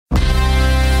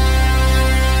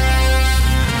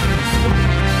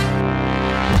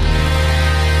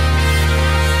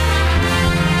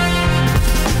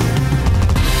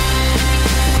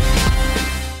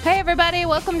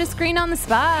to Screen on the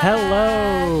Spot.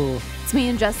 Hello. It's me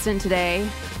and Justin today.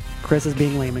 Chris is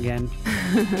being lame again.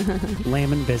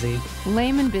 Lame and busy.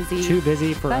 Lame and busy. Too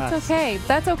busy for us. That's okay.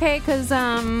 That's okay because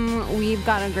we've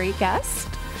got a great guest.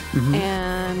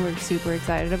 And we're super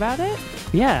excited about it.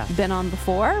 Yeah. Been on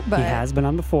before, but He has been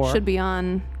on before. should be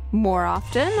on more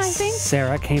often, I think.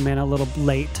 Sarah came in a little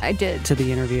late I did. to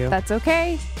the interview. That's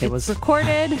okay. It It's was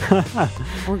recorded.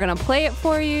 We're going to play it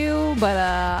for you, but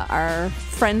our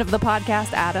friend of the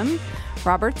podcast, Adam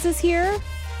Roberts, is here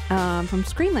from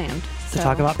Screenland. to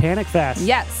talk about Panic Fest.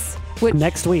 Yes, which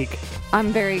Next week.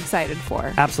 I'm very excited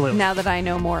for. Absolutely. Now that I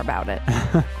know more about it.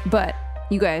 But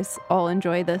you guys all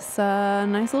enjoy this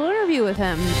nice little interview with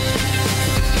him.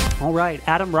 All right.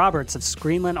 Adam Roberts of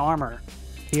Screenland Armor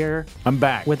here I'm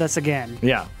back. with us again.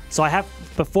 Yeah. So I have,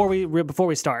 before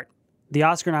we start, the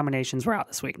Oscar nominations were out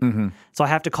this week. Mm-hmm. So I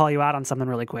have to call you out on something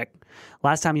really quick.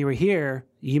 Last time you were here,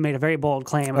 you made a very bold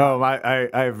claim. Oh,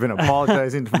 I've been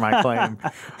apologizing for my claim.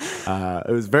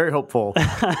 It was very hopeful.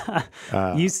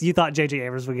 You thought J.J.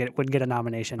 Abrams would get a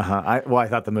nomination. I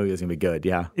thought the movie was going to be good.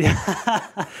 Yeah.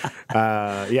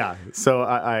 Yeah. So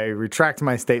I retract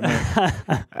my statement.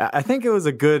 I think it was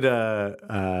a good.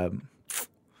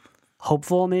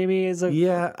 Hopeful, maybe, is a...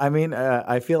 Yeah. I mean,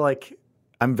 I feel like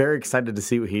I'm very excited to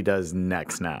see what he does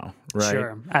next now. Right.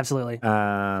 Sure. Absolutely.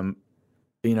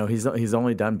 You know, he's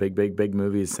only done big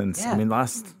movies since. Yeah. I mean,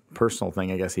 last personal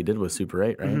thing I guess he did was Super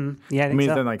 8, right? Yeah, I think mean,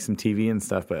 so. he's done like some TV and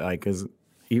stuff, but like,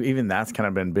 even that's kind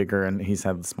of been bigger, and he's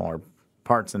had smaller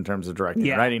parts in terms of directing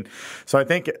and writing. So I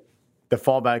think the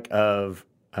fallback of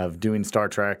doing Star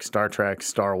Trek, Star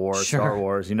Wars, Sure. Star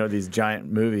Wars, you know, these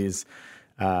giant movies.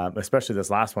 Especially this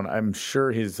last one, I'm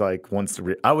sure he's like wants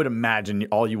to. I would imagine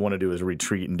all you want to do is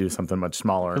retreat and do something much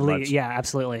smaller, and much, Yeah,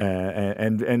 absolutely.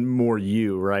 and more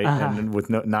you, right? And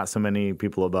with not so many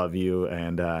people above you,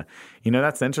 and you know,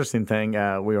 that's the interesting thing.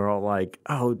 We were all like,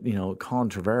 oh, you know, Colin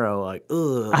Trevorrow, like,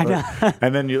 ugh. I know.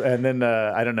 and then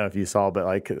I don't know if you saw, but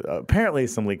like apparently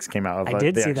some leaks came out of I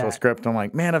did the see actual that. script. I'm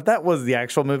like, man, if that was the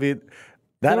actual movie.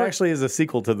 That actually is a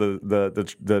sequel to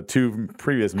the two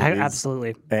previous movies.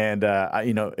 Absolutely. And,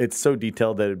 you know, it's so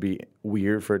detailed that it'd be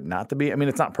weird for it not to be. I mean,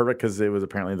 it's not perfect because it was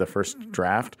apparently the first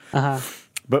draft.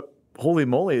 But holy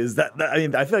moly, I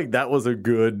mean, I feel like that was a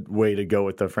good way to go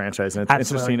with the franchise. And it's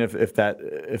Absolutely. interesting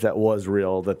if that was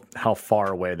real, that how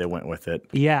far away they went with it.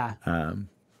 Yeah.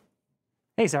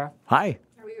 Hey, Sarah. Hi.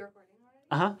 Are we recording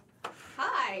already?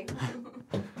 Hi.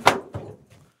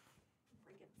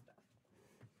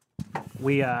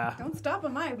 We Don't stop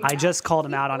on my. I just called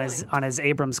him out on his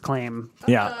Abrams claim.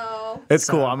 Yeah. It's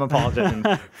cool. I'm apologizing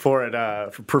for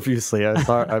it profusely.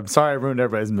 I'm sorry I ruined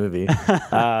everybody's movie.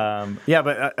 Yeah,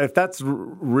 but if that's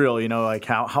real, you know, like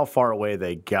how far away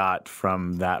they got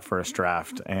from that first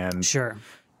draft. And, Sure.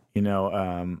 you know,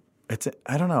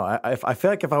 I don't know. I feel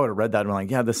like if I would have read that, I'm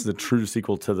like, yeah, this is a true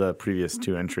sequel to the previous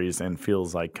two entries and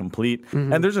feels like complete.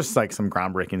 And there's just like some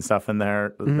groundbreaking stuff in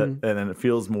there. And then it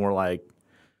feels more like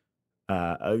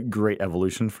a great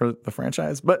evolution for the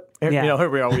franchise. But, you know, here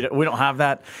we are. We don't have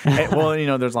that. Well, you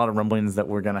know, there's a lot of rumblings that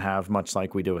we're going to have, much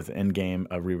like we did with Endgame,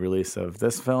 a re-release of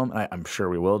this film. I'm sure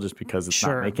we will, just because it's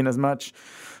not making as much.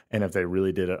 And if they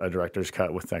really did a director's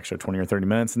cut with the extra 20 or 30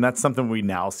 minutes, and that's something we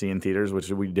now see in theaters, which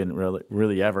we didn't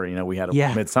really ever. You know, we had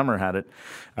Midsummer had it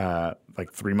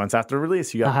like 3 months after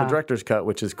release. You got the director's cut,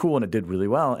 which is cool, and it did really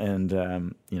well. And,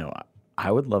 you know, I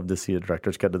would love to see a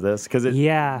director's cut of this because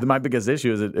my biggest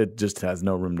issue is it just has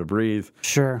no room to breathe.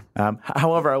 Sure.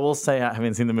 However, I will say,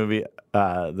 having seen the movie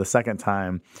the second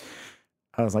time,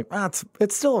 I was like,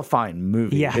 it's still a fine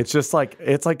movie. Yeah. It's just like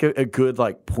a good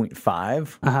like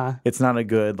 0.5. It's not a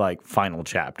good like final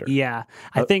chapter. Yeah.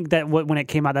 I think that when it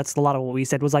came out, that's a lot of what we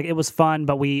said was like, it was fun,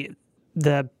 but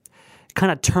the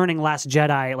kind of turning Last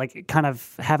Jedi, like kind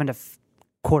of having to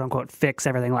quote unquote fix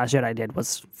everything Last Jedi did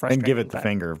was frustrating. And give it the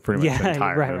finger pretty much the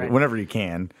entire movie, whenever you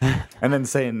can. And then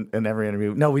say in every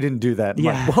interview, no, we didn't do that. I'm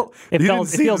like, well, you didn't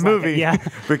see the movie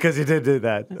because you did do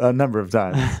that a number of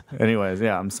times. Anyways,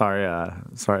 yeah, I'm sorry.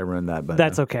 Sorry I ruined that. But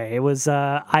that's okay. It was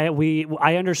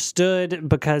I understood,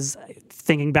 because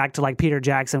thinking back to like Peter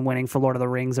Jackson winning for Lord of the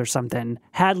Rings or something,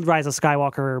 had Rise of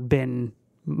Skywalker been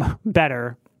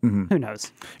better, who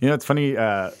knows? You know, it's funny.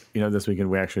 You know, this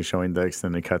weekend we're actually showing the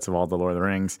extended cuts of all the Lord of the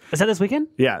Rings. Is that this weekend?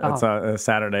 Yeah, it's a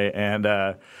Saturday, and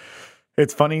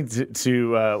it's funny to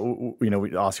you know,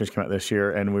 Oscars came out this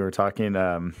year, and we were talking.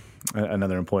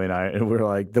 Another employee and I were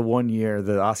like, the one year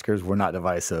the Oscars were not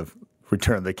divisive.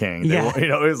 Return of the King. Yeah. You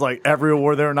know, it was like every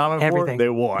award they were nominated for, they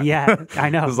won. Yeah, I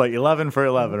know. It was like 11 for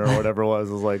 11 or whatever it was.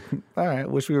 It was like, all right,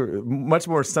 wish we were much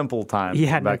more simple time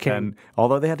back then.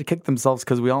 Although they had to kick themselves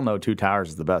because we all know Two Towers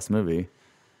is the best movie.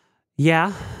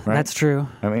 Yeah, Right? that's true.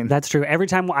 I mean- that's true. Every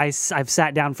time I've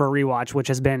sat down for a rewatch, which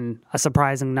has been a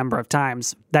surprising number of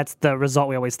times, that's the result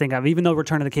we always think of. Even though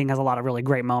Return of the King has a lot of really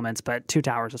great moments, but Two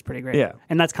Towers is pretty great. Yeah.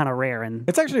 And that's kind of rare. And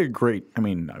It's actually a great. I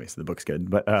mean, obviously the book's good,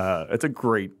 but it's a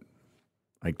great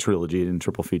like trilogy and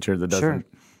triple feature that doesn't.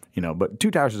 Sure. But Two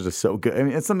Towers is just so good. I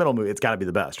mean, it's the middle movie. It's got to be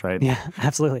the best, right? yeah,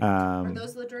 absolutely. Are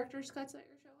those the director's cuts that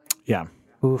you're showing?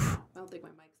 Yeah. Oof. I don't think my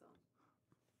mic's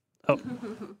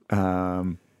on.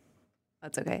 Oh,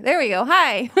 That's okay. There we go.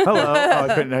 Hi. Hello. Oh,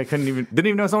 I couldn't even. Didn't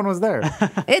even know someone was there.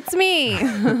 It's me.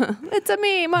 It's a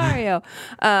me, Mario.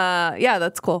 Yeah,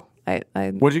 that's cool. I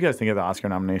What did you guys think of the Oscar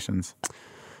nominations?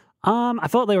 I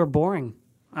felt they were boring.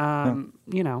 I'm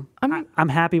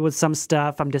happy with some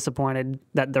stuff. I'm disappointed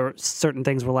that there were certain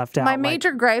things were left out. my like-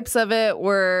 major gripes of it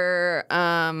were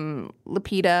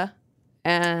Lupita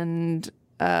and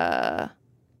I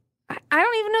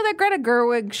don't even know that Greta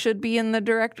Gerwig should be in the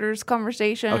director's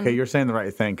conversation. Okay, you're saying the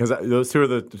right thing because those two are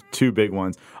the two big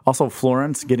ones. Also,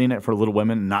 Florence getting it for Little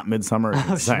Women, not Midsummer, is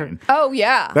insane. Oh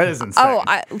yeah, That is insane.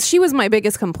 Oh, she was my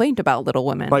biggest complaint about Little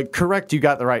Women. Like, correct, you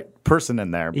got the right person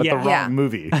in there, but Yeah. the wrong Yeah.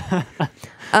 movie.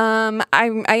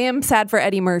 I am sad for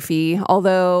Eddie Murphy,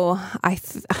 although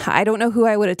I don't know who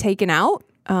I would have taken out.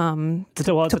 It's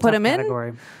a put tough him in?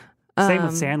 category. Same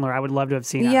with Sandler. I would love to have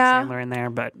seen yeah. Adam Sandler in there,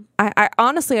 but I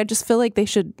honestly, I just feel like they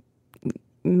should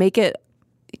make it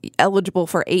eligible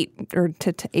for 8 or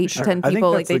to 8 to 10 I think people,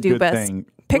 like that's they a do good Best thing.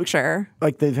 Picture.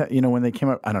 Like they've, when they came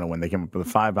up, I don't know when they came up with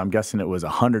the 5. I'm guessing it was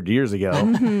 100 years ago.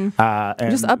 And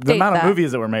Just update the amount that. of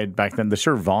movies that were made back then, the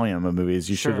sheer volume of movies,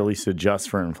 you should Sure. at least adjust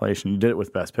for inflation. You did it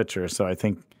with Best Picture, so I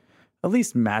think at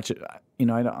least match it.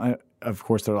 Of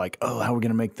course, they're like, oh, how are we going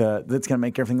to make that's going to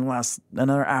make everything last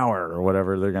another hour or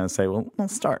whatever. They're going to say, well, we'll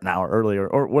start an hour earlier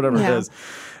or whatever Yeah. it is.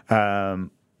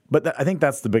 But I think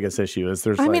that's the biggest issue is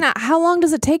there's I mean, how long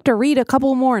does it take to read a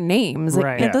couple more names? Like,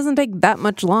 Right. It Yeah. doesn't take that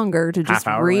much longer to just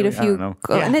Half hour, read maybe? a I few. don't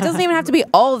know. And it doesn't even have to be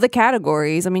all of the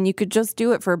categories. I mean, you could just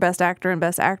do it for Best Actor and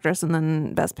Best Actress and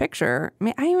then Best Picture. I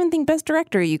mean, I even think Best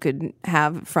Director you could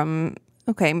have from.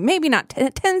 Okay, maybe not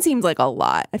 10. 10 seems like a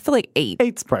lot. I feel like 8.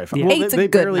 8's probably fine. Yeah. Well, Eight's a they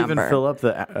good barely even number. fill up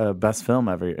the best film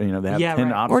every. They have Yeah, 10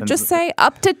 right. options. Or just say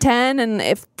up to 10, and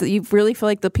if you really feel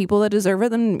like the people that deserve it,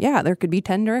 then yeah, there could be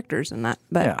 10 directors in that.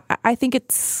 But Yeah. I think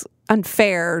it's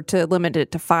unfair to limit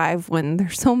it to 5 when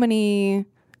there's so many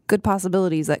good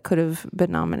possibilities that could have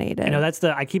been nominated. that's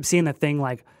I keep seeing the thing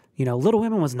like, Little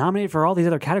Women was nominated for all these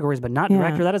other categories, but not Yeah.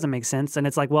 director. That doesn't make sense. And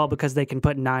it's like, well, because they can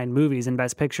put 9 movies in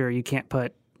Best Picture, you can't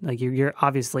put you're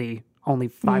obviously only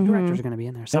 5 directors are going to be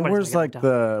in there. And Somebody's where's gonna get it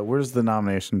done. where's the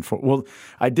nomination for? Well,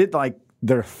 I did like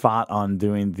their thought on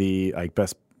doing the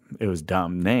best. It was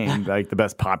dumb name, like the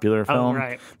best popular film.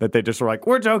 right. That they just were like,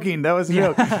 we're joking. That was a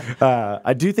joke.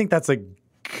 I do think that's a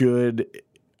good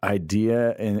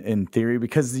idea in theory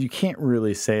because you can't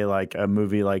really say like a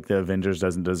movie like The Avengers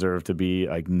doesn't deserve to be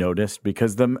like noticed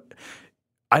because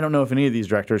I don't know if any of these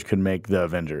directors could make The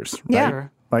Avengers. Right? Yeah.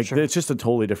 Sure. Like Sure. it's just a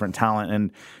totally different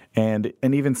talent, and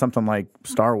even something like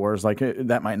Star Wars, like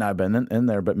that might not have been in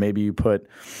there, but maybe you put,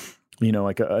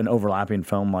 like an overlapping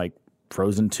film like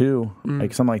Frozen 2,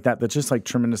 like something like that. That's just like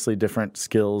tremendously different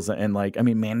skills and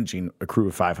managing a crew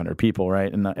of 500 people, right,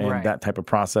 and Right. that type of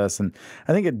process. And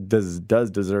I think it does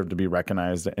deserve to be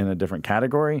recognized in a different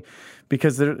category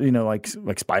because there, like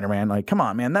Spider-Man, like come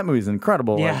on, man, that movie's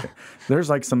incredible. Yeah. Like, there's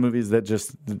like some movies that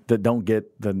don't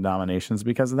get the nominations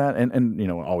because of that, and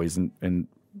always in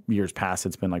years past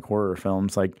it's been like horror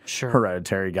films, like Sure.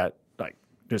 Hereditary got like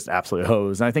just absolutely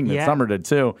hosed, and I think Yeah. Midsommar did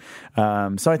too.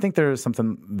 So I think there's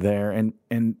something there,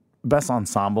 and best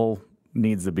ensemble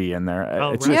needs to be in there.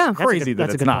 Oh, It's right. just Yeah. crazy That's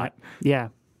that a it's good not. point. Yeah.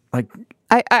 Like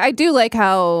I do like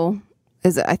how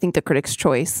I think the Critics'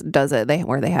 Choice does it.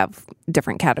 Where they have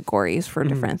different categories for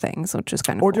different things, which is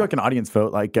kind of or cool. do like an audience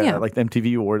vote, like Yeah. like the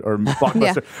MTV Award or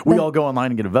Blockbuster. We all go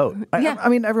online and get a vote. Yeah. I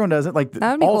mean, everyone does it. Like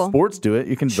That would be all cool. sports do it.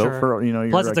 You can vote Sure. for your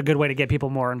Plus, it's a like, good way to get people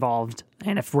more involved.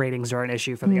 And if ratings are an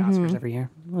issue for the Oscars every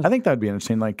year. I think that'd be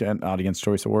interesting, like an Audience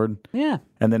Choice Award. Yeah.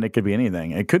 And then it could be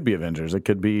anything. It could be Avengers. It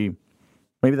could be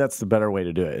maybe that's the better way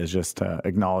to do it is just to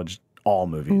acknowledge all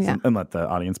movies Yeah. and let the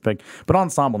audience pick. But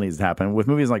ensemble needs to happen with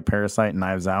movies like Parasite and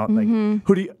Knives Out. Like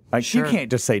who do you like? Sure. You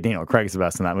can't just say Daniel Craig's the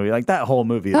best in that movie. Like that whole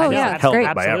movie Oh, is yeah, just it's held great. by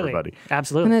Absolutely. everybody.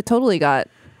 Absolutely. and it totally got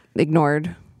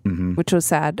ignored, which was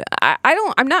sad.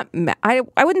 I'm not. I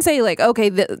wouldn't say like okay,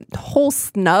 the whole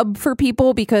snub for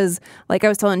people because like I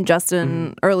was telling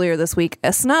Justin earlier this week,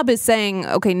 a snub is saying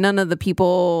okay, none of the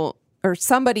people or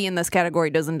somebody in this category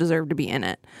doesn't deserve to be in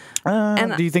it.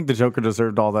 And Do you think the Joker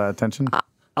deserved all that attention?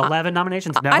 11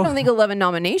 nominations? No. I don't think 11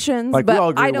 nominations. Like, but we all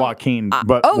agree I don't, Joaquin,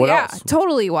 but oh what yeah, else?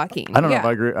 totally Joaquin. I don't know Yeah. if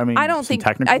I agree. I mean, I don't some think.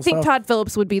 technical I think stuff. Todd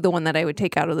Phillips would be the one that I would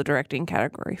take out of the directing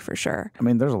category for sure. I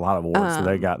mean, there's a lot of awards that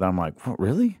they got that I'm like, what,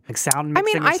 really? Like sound I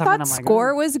mixing mean, or I something. thought I'm like,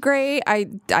 score oh. was great. I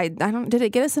don't. Did it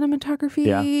get a cinematography?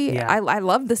 Yeah. Yeah. I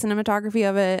love the cinematography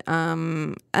of it.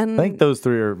 And I think those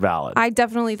three are valid. I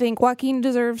definitely think Joaquin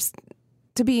deserves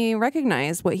to be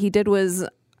recognized. What he did was,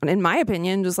 in my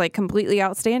opinion, just like completely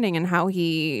outstanding, and how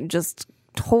he just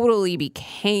totally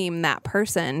became that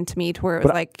person to me, to where it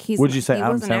was like he's. Would you say he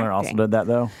Adam wasn't Sandler also acting. did that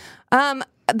though?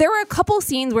 There were a couple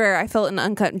scenes where I felt in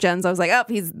Uncut Gems, I was like, oh,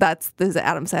 this is an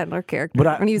Adam Sandler character.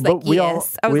 But and he was like,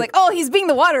 yes. I was like, oh, he's being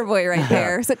the water boy right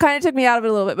there. So it kind of took me out of it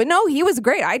a little bit. But no, he was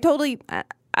great.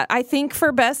 I think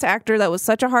for Best Actor, that was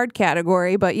such a hard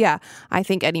category. But yeah, I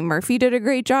think Eddie Murphy did a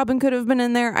great job and could have been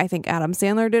in there. I think Adam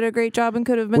Sandler did a great job and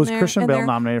could have been Was there. Christian in Bale there.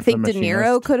 nominated I think for De The Niro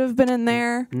Machinist? could have been in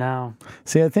there. No.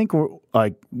 See, I think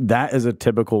like that is a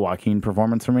typical Joaquin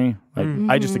performance for me. Like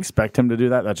I just expect him to do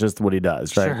that. That's just what he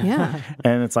does, right? Sure. Yeah.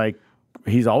 And it's like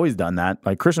he's always done that.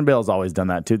 Like Christian Bale's always done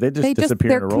that too. They just disappear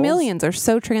their into roles. chameleons are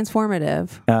so transformative.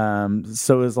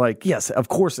 So it's like, yes, of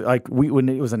course. Like when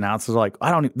it was announced, it was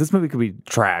like, this movie could be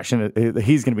trash, and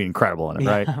he's going to be incredible in it,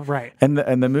 right? Right. And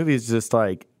the movie is just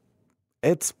like,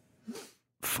 it's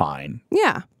fine.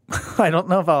 Yeah. I don't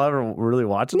know if I'll ever really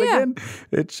watch it Yeah. again.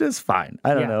 It's just fine.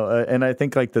 I don't Yeah. know. And I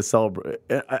think like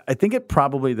I think it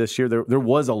probably this year there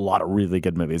was a lot of really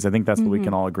good movies. I think that's what we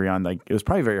can all agree on. Like it was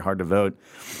probably very hard to vote,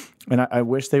 and I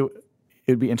wish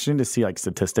it'd be interesting to see like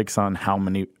statistics on how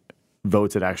many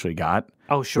votes it actually got.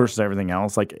 Oh, sure. Versus everything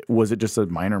else. Like was it just a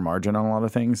minor margin on a lot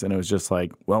of things? And it was just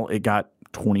like, well, it got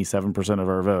 27% of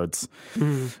our votes,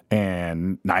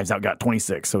 and Knives Out got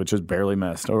 26, so it just barely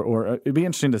missed. Or it'd be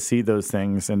interesting to see those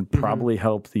things and probably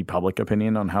help the public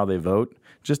opinion on how they vote,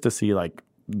 just to see like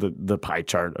the pie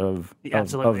chart of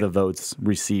Absolutely. the votes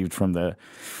received from the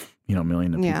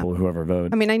million of Yeah. people who ever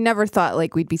vote. I mean, I never thought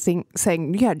like we'd be saying,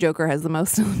 yeah, Joker has the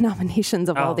most nominations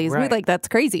of all Oh, these. right. Like that's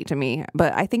crazy to me,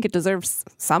 but I think it deserves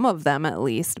some of them at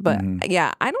least. But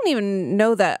yeah, I don't even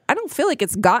know that. I don't feel like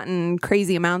it's gotten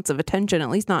crazy amounts of attention, at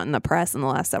least not in the press in the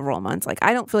last several months. Like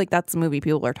I don't feel like that's the movie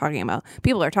people are talking about.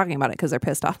 People are talking about it because they're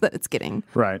pissed off that it's getting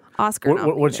Right. Oscar.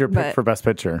 What's your pick nominated, for Best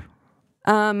Picture?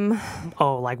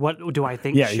 Oh, like what do I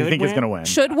think? Yeah, should you think it's win? going to win?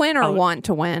 should win or want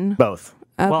to win? Both.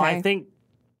 Okay. Well, I think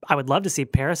I would love to see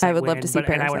Parasite. I would love win, to see and I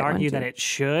would Parasite win, argue too. that it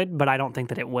should, but I don't think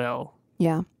that it will.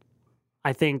 yeah.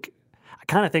 I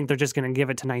kind of think they're just going to give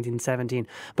it to 1917,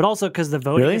 but also because the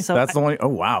voting Really? is so. That's the only. Oh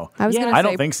wow. I was Yeah. gonna I say,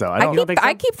 don't think so. I don't think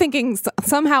so? keep thinking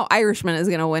somehow Irishman is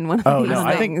going to win one of Oh these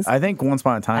no, things. I think Once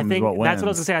Upon a I Time is think what wins. that's what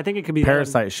I was going to say. I think it could be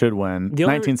Parasite should win. The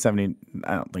only- 1970.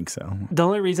 I don't think so. The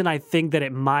only reason I think that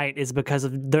it might is because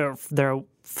of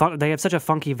they have such a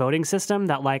funky voting system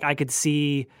that like I could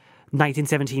see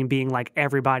 1917 being like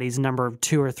everybody's number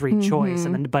 2 or 3 choice,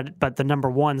 and then but the number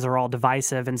ones are all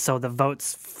divisive, and so the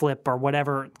votes flip or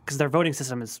whatever because their voting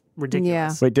system is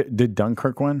ridiculous. Wait, did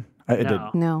Dunkirk win? It did.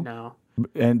 No.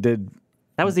 And did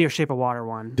That was the Shape of Water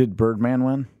one. Birdman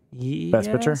win?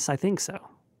 Best Picture? Yes, I think so.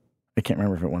 I can't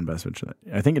remember if it won Best Picture.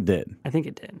 I think it did. I think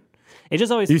it did. It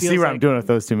just always You feels see where like, I'm doing with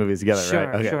those two movies together, Sure,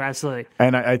 right? Okay. sure, absolutely.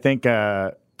 And I think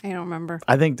I don't remember.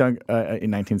 in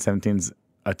 1917's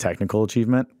a technical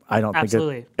achievement. I don't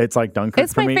Absolutely. think it's like Dunkirk.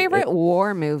 It's for my me. favorite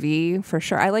war movie for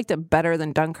sure. I liked it better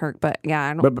than Dunkirk, but yeah,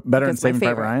 I don't. But better than it's my Saving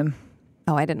Private favorite. Ryan.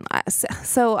 Oh, I didn't.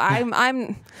 So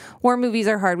I'm. War movies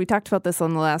are hard. We talked about this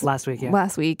on the last week. Yeah.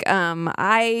 Last week.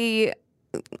 I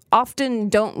often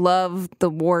don't love the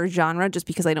war genre just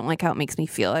because I don't like how it makes me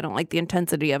feel. I don't like the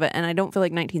intensity of it, and I don't feel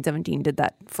like 1917 did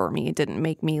that for me. It didn't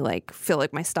make me like feel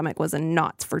like my stomach was in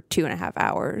knots for 2.5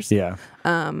 hours. Yeah.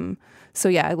 So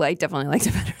yeah, I definitely liked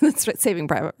it better than Saving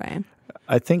Private Ryan.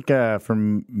 I think for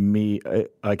me,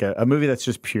 like a movie that's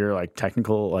just pure like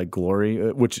technical like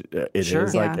glory, which it is. Sure.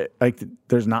 Yeah. Like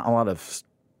there's not a lot of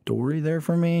story there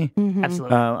for me,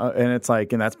 Absolutely. and it's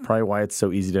like, and that's probably why it's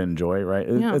so easy to enjoy, right?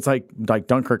 Yeah. It's like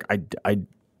Dunkirk. I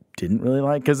didn't really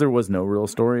like because there was no real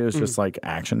story. It was just like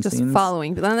action Just scenes.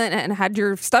 following, and had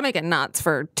your stomach in knots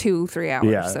for 2-3 hours.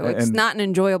 Yeah, So it's and- not an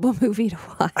enjoyable movie to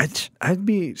watch. I'd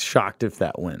be shocked if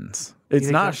that wins. It's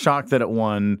think not so? shocked that it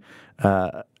won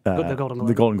the Golden Globe.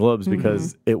 the Golden Globes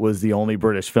because it was the only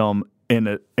British film in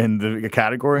the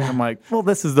category. I'm like, well,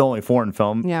 this is the only foreign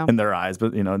film Yeah. in their eyes,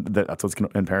 but that's what's going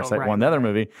to. And Parasite right, won the other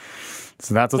movie,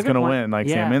 so that's what's That's a good going to point. win. Like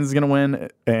Yeah. Sam Mendes is going to win,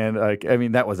 and like I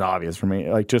mean that was obvious for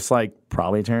me. Like just like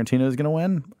probably Tarantino is going to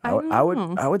win. I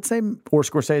would say or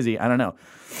Scorsese. I don't know.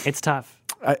 It's tough.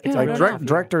 Like I don't know.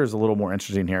 director is a little more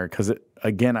interesting here because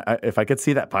again, if I could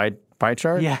see that pie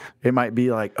chart, Yeah. it might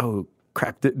be like, oh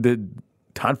crap, did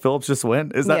Todd Phillips just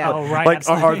win? Is that Yeah. Oh, right, like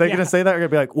absolutely, are they yeah. going to say that? They're going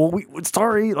to be like, well,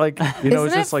 sorry, like you know, Isn't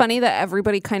it's it just like funny that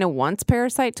everybody kind of wants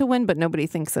Parasite to win, but nobody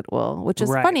thinks it will? Which is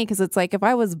Right. funny because it's like if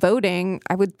I was voting,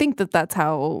 I would think that that's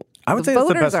how I would the say it's the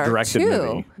voters best are directed too.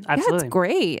 movie. Yeah, Absolutely. it's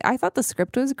great. I thought the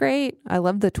script was great. I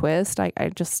love the twist. I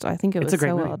think it was a great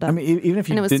so movie. well done. I mean, even if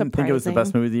And you it was didn't think it was the best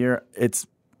surprising. movie of the year, it's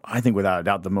I think without a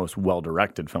doubt the most well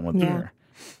directed film of the Yeah. year.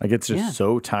 Like it's just Yeah.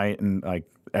 so tight and like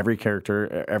every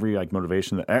character, every like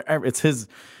motivation. It's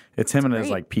him and his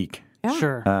great. like peak. Yeah.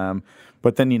 Sure.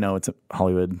 But then it's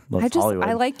Hollywood. Loves Hollywood.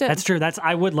 I liked it. That's true.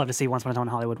 I would love to see Once Upon a Time in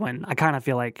Hollywood win. I kind of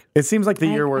feel like It seems like the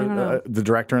year I where don't know. the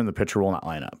director and the picture will not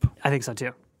line up. I think so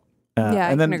too. Yeah,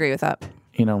 I and then can agree with that.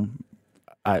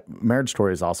 Marriage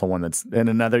Story is also one that's in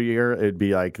another year it'd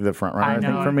be like the front runner. I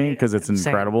think know. for me because it's Same.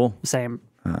 incredible. Same.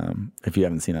 If you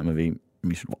haven't seen that movie,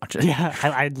 you should watch it. Yeah,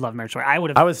 I love Marriage Story. I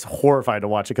would I have. was horrified to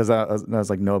watch it because I was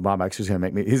like, Noah Baumbach's just gonna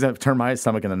make me. He's gonna turn my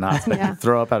stomach into knots, make Yeah. me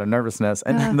throw up out of nervousness.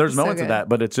 And there's so moments of good. that,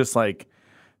 but it's just like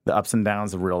the ups and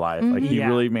downs of real life. Like he Yeah.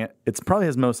 really, it's probably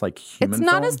his most like human. It's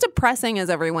not film. as depressing as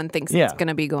everyone thinks Yeah. it's going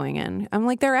to be going in. I'm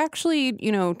like, they're actually,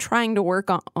 trying to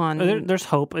work on. There's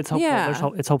hope. It's hopeful. Yeah.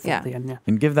 It's hopeful Yeah. at the end. Yeah.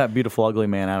 And give that beautiful ugly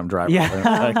man Adam Driver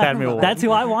Yeah. Academy Award. That's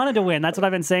who I wanted to win. That's what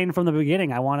I've been saying from the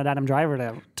beginning. I wanted Adam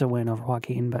Driver to win over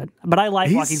Joaquin, but I like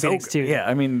He's Joaquin so Phoenix good. too. Yeah,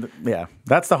 I mean, yeah,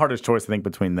 that's the hardest choice I think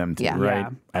between them two, Yeah. right? Yeah.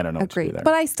 I don't know. What to do Agreed. there.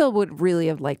 But I still would really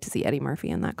have liked to see Eddie Murphy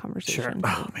in that conversation. Sure.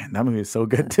 Oh man, that movie is so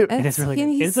good too. It's really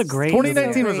good. It's a great movie.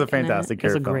 2019 was a great in it. fantastic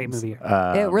year. It's a of great films. movie.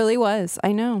 It really was.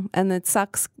 I know. And it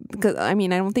sucks because, I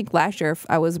don't think last year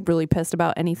I was really pissed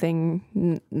about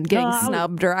anything getting No,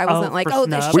 snubbed or I wasn't like, for oh,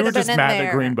 this snub. should We were have been just in mad there.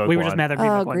 that Green Book We were won. just mad at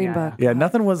Green Book. Green yeah. Book. Yeah,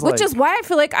 nothing was Which like. is why I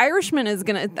feel like Irishman is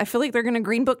I feel like they're gonna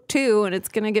Green Book 2 and it's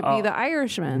gonna be The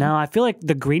Irishman. No, I feel like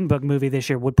the Green Book movie this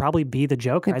year would probably be The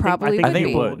Joker. It probably would think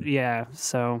it be. would. Yeah.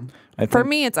 So I For think,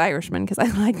 me, it's Irishman because I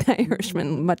like The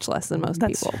Irishman much less than most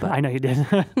people. But I know you did.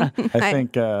 I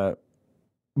think.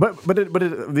 But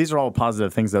these are all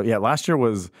positive things though. Yeah, last year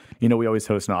was we always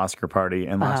host an Oscar party,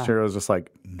 and last year it was just like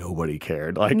nobody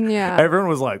cared. Like Yeah. everyone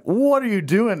was like, "What are you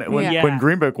doing?" When Yeah. when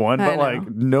Green Book won, I but know.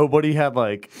 like nobody had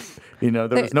like there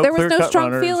was no there was clear no cut strong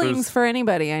runners. feelings There's- for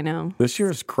anybody. I know. This year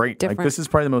is great. Like Different. this is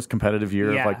probably the most competitive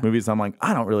year Yeah. of like movies. I'm like,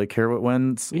 I don't really care what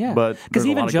wins. Yeah, but because there's a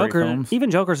even lot of great Joker, films. even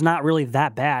Joker's not really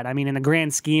that bad. I mean, in the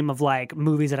grand scheme of like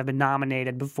movies that have been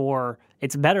nominated before,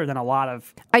 it's better than a lot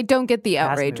of. I don't get the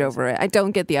Past outrage movies. over it. I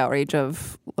don't get the outrage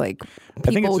of like people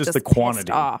I think it's just the pissed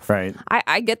quantity, off. right?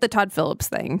 I get the Todd Phillips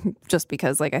thing just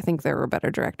because like I think there were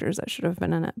better directors that should have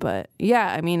been in it. But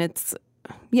yeah, I mean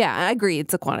I agree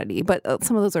it's a quantity, but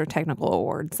some of those are technical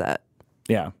awards that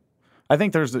Yeah. I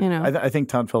think there's. know. I think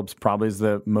Todd Phillips probably is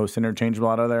the most interchangeable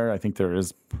out of there. I think there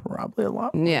is probably a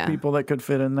lot more Yeah. people that could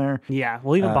fit in there. Yeah,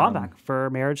 well, even Baumbach for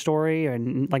Marriage Story,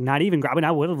 and like not even. I mean,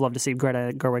 I would have loved to see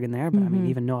Greta Gerwig in there, but I mean,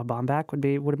 even Noah Baumbach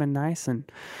would have been nice, and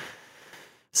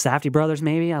Safdie brothers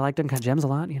maybe. I liked Uncut Gems a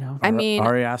lot. I mean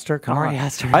Ari Aster, come Ari on.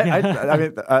 Aster, I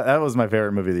mean, that was my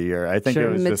favorite movie of the year. I think Sure.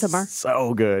 it was Midsommar? just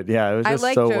so good. Yeah, it was I just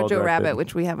like so well Jojo directed. Rabbit,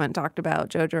 which we haven't talked about.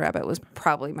 Jojo Rabbit was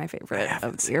probably my favorite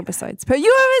of the year besides. But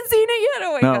you haven't seen it yet.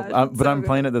 Oh my No, gosh, it's but so I'm good.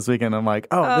 playing it this weekend. I'm like,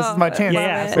 this is my chance. Yeah,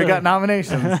 we absolutely. got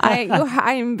nominations.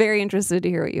 I'm very interested to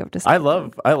hear what you have to say. I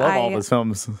love all of his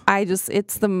films. It's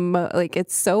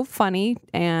it's so funny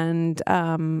and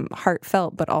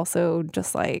heartfelt, but also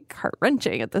just like heart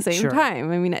wrenching at the same Sure.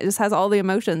 time. I mean, it just has all the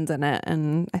emotions in it,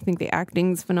 and I think the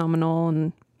acting's phenomenal.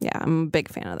 And yeah, I'm a big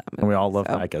fan of that movie. And we all love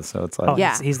so. Micah, so it's like, Oh,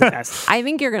 Yeah. he's the best. I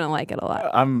think you're gonna like it a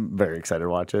lot. I'm very excited to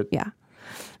watch it. Yeah.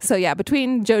 So yeah,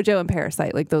 between JoJo and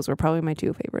Parasite, like those were probably my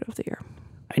two favorite of the year.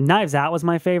 Knives Out was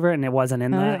my favorite, and it wasn't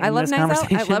in I in love this Knives Out.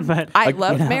 conversation. But I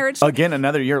love Marriage. Again,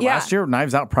 another year. Yeah. Last year,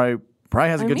 Knives Out probably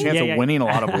has a good chance of winning a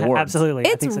lot of awards. Absolutely,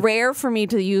 I It's think so. rare for me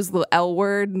to use the L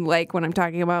word like when I'm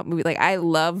talking about movie. Like I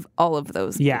love all of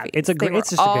those. Yeah, movies. it's a They great- were it's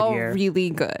just a good all year. really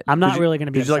good. I'm not really going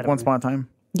to be. Did you like upset Once about Upon a Time?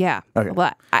 Yeah. Okay.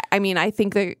 But I mean, I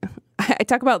think that I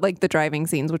talk about like the driving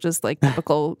scenes, which is like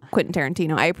typical Quentin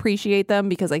Tarantino. I appreciate them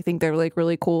because I think they're like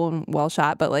really cool and well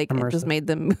shot, but like it just made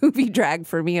the movie drag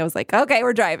for me. I was like, okay,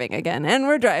 we're driving again and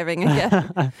we're driving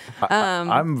again.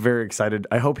 I'm very excited.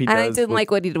 I hope he does. And I didn't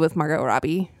like what he did with Margot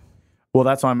Robbie. Well,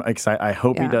 that's why I'm excited. I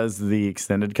hope he Yeah. does the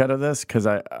extended cut of this because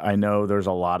I know there's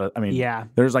a lot of. I mean, Yeah.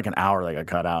 there's like an hour that got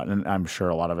cut out, and I'm sure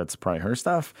a lot of it's probably her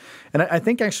stuff. And I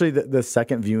think actually the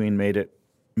second viewing made it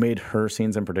made her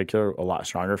scenes in particular a lot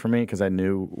stronger for me because I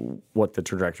knew what the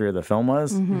trajectory of the film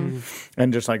was,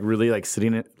 and just like really like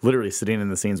literally sitting in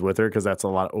the scenes with her because that's a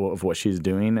lot of what she's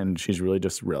doing, and she's really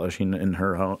just relishing in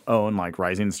her own like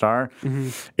rising star.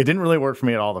 It didn't really work for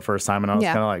me at all the first time, and I was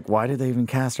kind of like, why did they even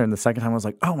cast her? And the second time I was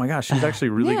like, oh my gosh, she's actually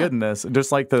really good in this.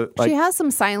 Just like she has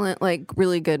some silent like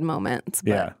really good moments.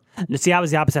 But. See, I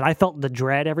was the opposite. I felt the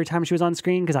dread every time she was on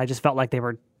screen because I just felt like they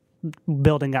were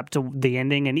building up to the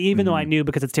ending, and even though I knew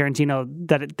because it's Tarantino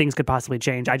that things could possibly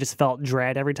change, I just felt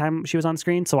dread every time she was on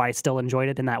screen, so I still enjoyed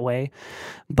it in that way.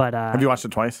 But have you watched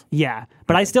it twice? Yeah,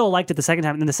 but I still liked it the second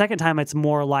time, and the second time it's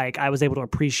more like I was able to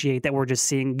appreciate that we're just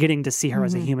getting to see her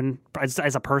as a human,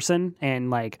 as a person,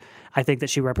 and like I think that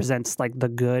she represents like the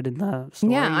good in the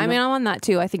story. Yeah, I mean, I'm on that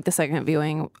too. I think the second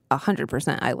viewing,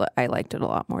 100%, I liked it a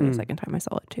lot more the second time I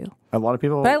saw it too. A lot of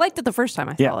people, but I liked it the first time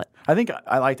I saw it. I think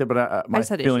I liked it, but my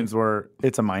feelings were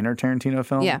it's a minor Tarantino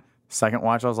film. Yeah. Second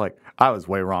watch, I was like, I was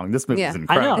way wrong. This movie is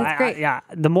incredible. I know. It's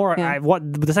great. The more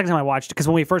the second time I watched, because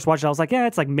when we first watched it, I was like, yeah,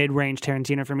 it's like mid-range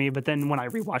Tarantino for me. But then when I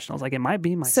rewatched it, I was like, it might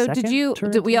be my second. So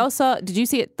did you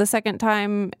see it the second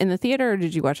time in the theater, or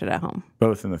did you watch it at home?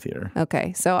 Both in the theater.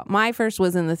 Okay, so my first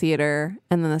was in the theater,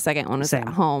 and then the second one was at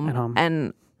home.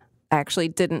 And I actually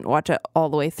didn't watch it all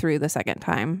the way through the second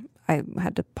time. I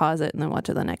had to pause it and then watch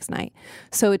it the next night.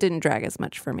 So it didn't drag as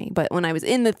much for me. But when I was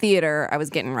in the theater, I was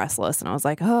getting restless and I was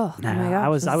like, oh my God. I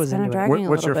was into it.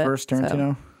 What's your first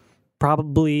Tarantino?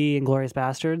 Probably Inglourious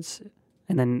Bastards.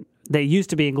 And then they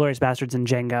used to be Inglourious Bastards and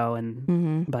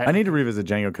Django. But I need to revisit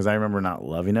Django because I remember not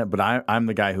loving it, but I'm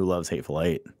the guy who loves Hateful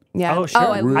Eight. Yeah. Oh, sure.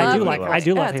 I do like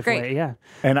Hateful Eight, yeah.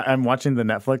 And I'm watching the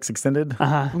Netflix extended.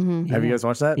 Have you guys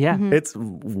watched that? Yeah. It's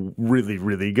really,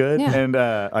 really good. Yeah. And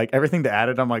like everything they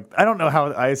added, I'm like, I don't know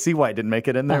how, I see why it didn't make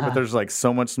it in there, but there's like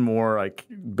so much more like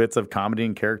bits of comedy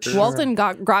and characters. Walton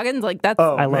Goggins, like that's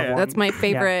I love man. that's my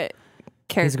favorite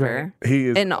character. He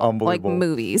is in unbelievable. like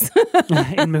movies.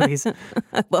 In movies.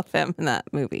 I love him in that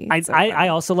movie. I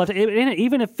also loved it.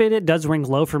 Even if it does ring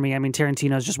low for me, I mean,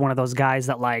 Tarantino's just one of those guys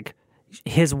that like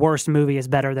his worst movie is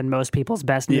better than most people's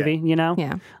best movie, you know?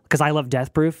 Yeah. Because I love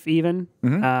Death Proof even.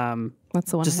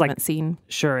 That's the one I haven't seen.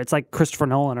 Sure, it's like Christopher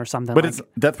Nolan or something. But it's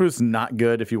Death Proof's not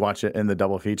good if you watch it in the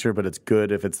double feature, but it's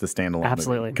good if it's the standalone.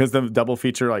 Absolutely. Because the double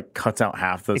feature like cuts out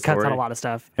half the story. It cuts out a lot of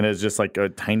stuff. And it's just like a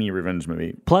tiny revenge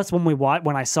movie. Plus,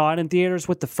 when I saw it in theaters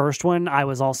with the first one, I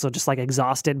was also just like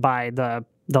exhausted by the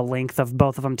length of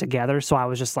both of them together. So I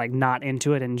was just like not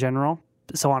into it in general.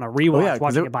 So on a rewatch,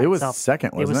 watching it by itself, was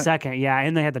second, wasn't it? It was second, yeah.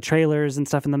 And they had the trailers and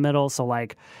stuff in the middle. So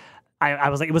like, I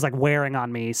was like, it was like wearing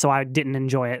on me. So I didn't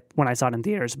enjoy it when I saw it in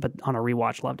theaters, but on a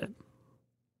rewatch, loved it.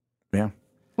 Yeah.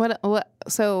 What?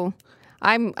 So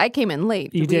I came in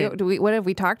late. You did. What have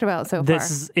we talked about so far? This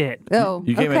is it. Oh,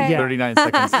 You came in 39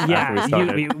 seconds after we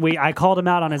started. I called him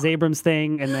out on his Abrams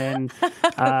thing, and then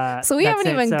so we haven't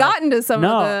even gotten to some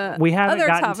of the we haven't other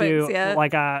gotten topics to yet.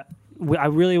 like I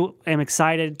really am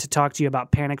excited to talk to you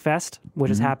about Panic Fest, which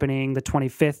is happening the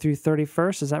 25th through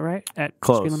 31st. Is that right? At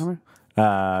Close. Scream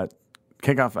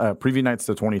Kickoff preview night's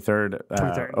the 23rd.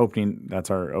 23rd. Opening.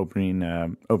 That's our opening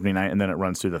night, and then it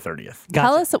runs through the 30th.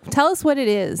 Gotcha. Tell us what it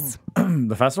is.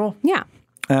 The festival. Yeah.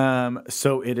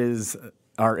 So it is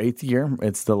our 8th year.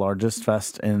 It's the largest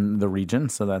fest in the region.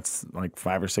 So that's like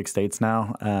 5 or 6 states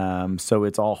now. So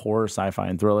it's all horror, sci-fi,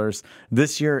 and thrillers.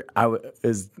 This year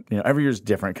every year's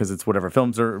different because it's whatever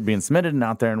films are being submitted and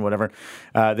out there and whatever.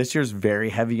 This year's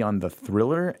very heavy on the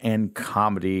thriller and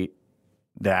comedy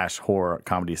 -- horror,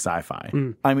 comedy, sci-fi.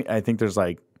 I mean, I think there's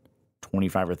like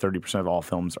 25 or 30% of all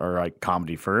films are like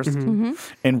comedy first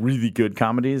and really good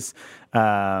comedies.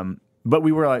 But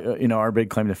we were like, our big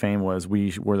claim to fame was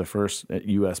we were the first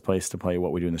U.S. place to play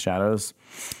What We Do in the Shadows.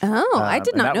 Oh, I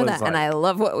did not know that. Like and I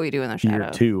love What We Do in the Shadows.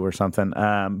 Year 2 or something.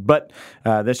 But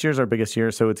this year's our biggest year,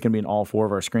 so it's going to be in all 4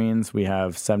 of our screens. We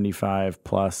have 75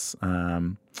 plus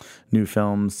new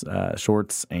films,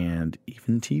 shorts, and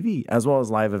even TV, as well as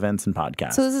live events and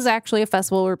podcasts. So this is actually a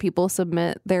festival where people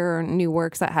submit their new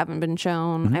works that haven't been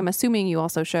shown. I'm assuming you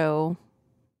also show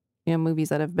movies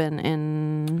that have been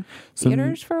in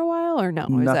theaters for a while, or no?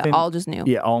 Or is that all just new?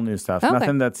 Yeah, all new stuff. Okay.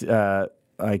 Nothing that's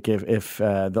like if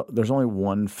there's only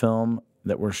one film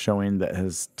that we're showing that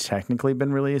has technically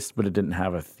been released, but it didn't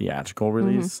have a theatrical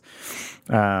release.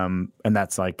 And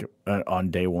that's like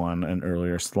on day one, an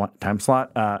earlier time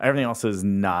slot. Everything else is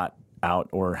not out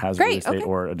or has a release date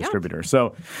or a distributor.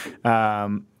 So,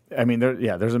 I mean,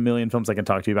 there's a million films I can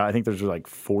talk to you about. I think there's like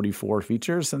 44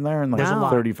 features in there and like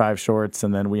 35 shorts.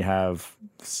 And then we have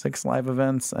 6 live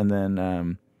events and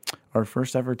then our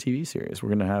first ever TV series. We're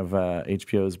going to have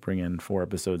HBO's bring in 4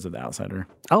 episodes of The Outsider.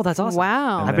 Oh, that's awesome.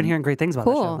 Wow. I've been hearing great things about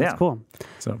that Cool. show. That's Yeah. cool.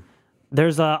 So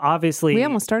There's obviously... We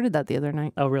almost started that the other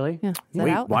night. Oh, really? Yeah. Is that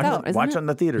out? watch, It's out, isn't watch it? it in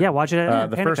the theater. Yeah, watch it at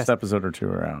the Panic first Fest. episode or 2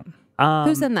 are out.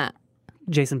 Who's in that?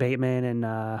 Jason Bateman and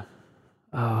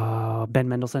Ben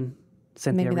Mendelsohn.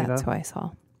 Cynthia Maybe that's Erivo. who I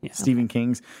saw. Stephen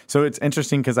King's. So it's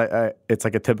interesting because it's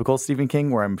like a typical Stephen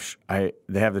King where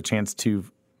they have the chance to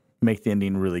make the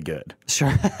ending really good.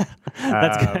 Sure.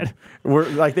 That's good. We're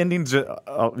like the endings,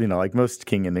 like most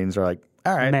King endings are like,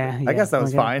 all right, Meh, I guess that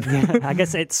was fine. Yeah, I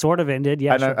guess it sort of ended.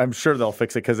 Yeah, And sure. I'm sure they'll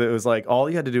fix it because it was like all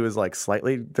you had to do was like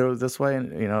slightly go this way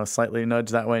and slightly nudge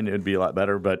that way and it'd be a lot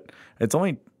better. But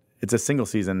it's a single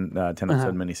season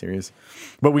 10-episode miniseries.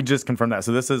 But we just confirmed that.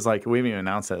 So this is like we haven't even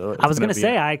announced it. I was going to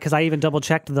say because I even double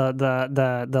checked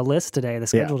the list today, the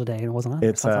schedule today, and it wasn't on.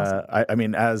 It's That's awesome. I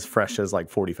mean as fresh as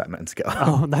like 45 minutes ago.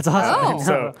 Oh, that's awesome. Oh.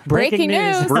 So Breaking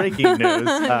news. Breaking news on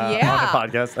the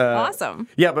podcast. Awesome.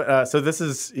 Yeah, but so this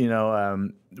is,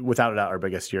 without a doubt our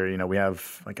biggest year. We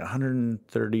have like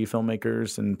 130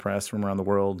 filmmakers and press from around the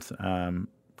world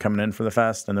coming in for the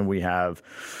fest. And then we have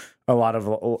a lot of,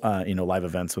 live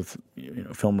events with,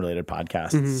 film-related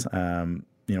podcasts.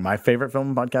 My favorite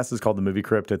film podcast is called The Movie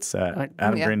Crypt. It's Adam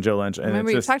Green and Joe Lynch. And I remember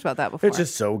it's you just, talked about that before. It's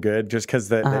just so good just because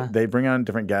they bring on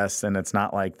different guests and it's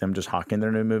not like them just hawking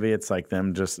their new movie. It's like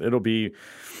them it'll be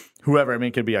whoever. I mean,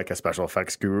 it could be like a special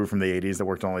effects guru from the 80s that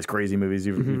worked on all these crazy movies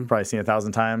you've probably seen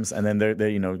 1,000 times. And then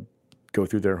they go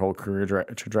through their whole career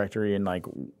trajectory and like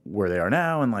where they are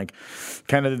now and like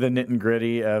kind of the nit and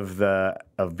gritty of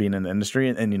being in the industry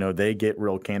and they get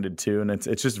real candid too and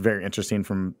it's just very interesting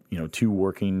from 2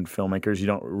 working filmmakers. You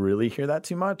don't really hear that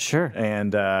too much. Sure.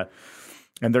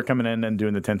 And they're coming in and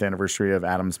doing the 10th anniversary of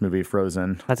Adam's movie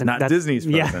Frozen. That's Disney's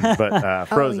Frozen, yeah. but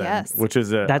Frozen, yes. which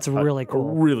is that's really cool.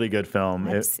 a really good film.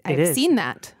 I've seen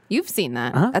that. You've seen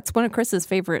that. That's one of Chris's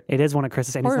favorite It is one of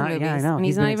Chris's, and horror he's not. movies. Yeah, I know. And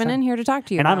he's not been even excited. in here to talk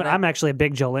to you And about I'm actually a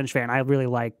big Joe Lynch fan. I really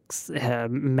like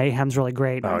Mayhem's really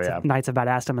great. Knights of Bad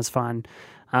Assdom is fun.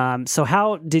 So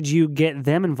how did you get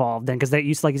them involved then? Because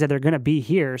like you said, they're going to be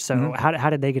here. So how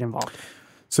did they get involved?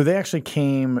 So they actually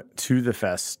came to the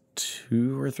fest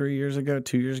 2 or 3 years ago,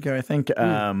 2 years ago, I think,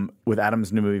 with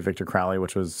Adam's new movie, Victor Crowley,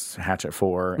 which was Hatchet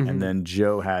 4. And then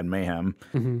Joe had Mayhem.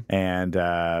 And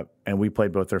we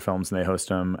played both their films and they host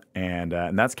them. And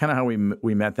that's kind of how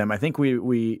we met them. I think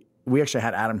we actually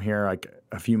had Adam here like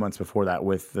a few months before that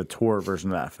with the tour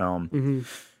version of that film.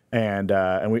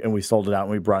 And we sold it out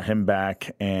and we brought him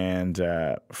back and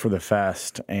for the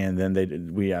fest and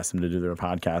then we asked them to do their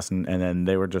podcast and then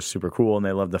they were just super cool and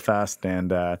they loved the fest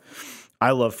and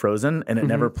I love Frozen and it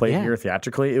never played here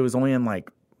theatrically. It was only in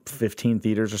like 15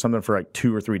 theaters or something for like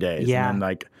 2 or 3 days. Yeah. And then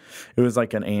like it was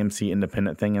like an AMC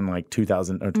independent thing in like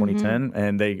 2000 or 2010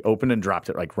 and they opened and dropped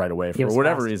it like right away for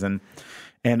whatever reason.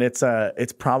 And it's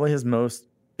probably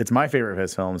it's my favorite of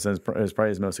his films and it's probably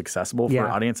his most accessible for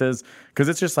audiences because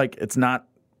it's just like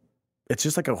it's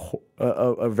just like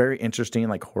a very interesting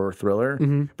like horror thriller,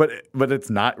 but it's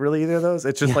not really either of those.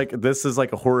 It's just like this is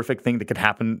like a horrific thing that could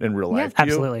happen in real life. To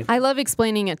Absolutely. you. I love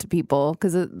explaining it to people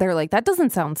because they're like, that doesn't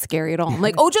sound scary at all. I'm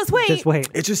like, oh, just wait. Just wait.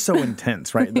 It's just so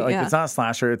intense, right? Like it's not a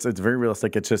slasher. It's very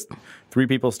realistic. It's just 3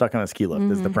 people stuck on a ski lift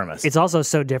is the premise. It's also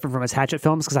so different from his Hatchet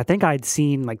films because I think I'd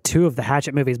seen like 2 of the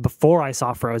Hatchet movies before I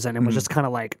saw Frozen and was just kind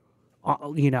of like,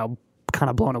 kind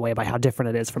of blown away by how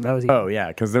different it is from those. Oh yeah,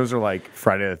 because those are like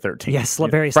Friday the 13th. Yes,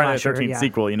 very Friday slasher, the 13th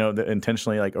sequel.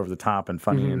 Intentionally like over the top and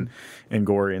funny and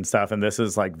gory and stuff. And this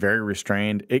is like very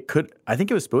restrained. I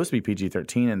think it was supposed to be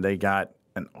PG-13, and they got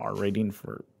an R rating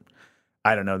for.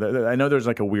 I don't know. I know there's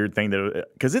like a weird thing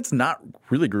because it's not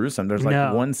really gruesome. There's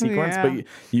like one sequence, but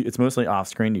it's mostly off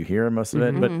screen. You hear most of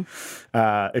it.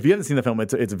 But if you haven't seen the film,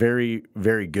 it's very,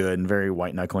 very good and very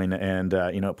white knuckling. And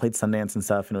it played Sundance and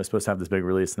stuff. And it was supposed to have this big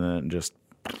release, and then just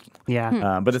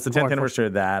but it's the 10th anniversary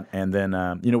of that. And then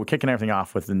we're kicking everything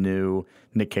off with the new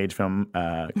Nick Cage film,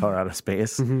 Colorado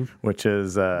Space, which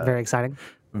is very exciting.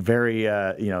 Very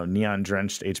neon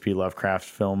drenched H.P. Lovecraft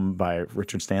film by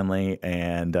Richard Stanley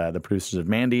and the producers of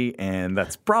Mandy, and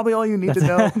that's probably all you need to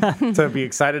know to be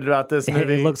excited about this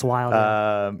movie. It looks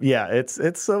wild.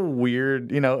 It's a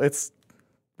weird, it's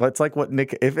like what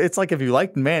Nick. If you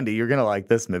liked Mandy, you're gonna like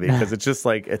this movie because it's just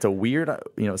like it's a weird,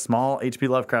 small H.P.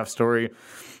 Lovecraft story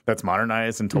that's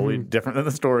modernized and totally different than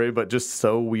the story, but just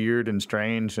so weird and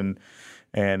strange and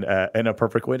a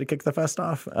perfect way to kick the fest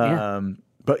off.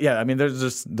 But yeah, I mean,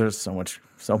 there's so much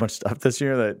stuff this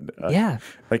year that Yeah.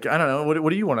 like I don't know. What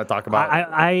do you want to talk about?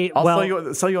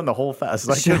 I'll sell you on the whole fest.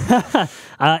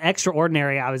 Like,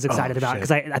 Extraordinary, I was excited about shit.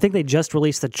 because I think they just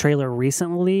released the trailer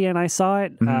recently and I saw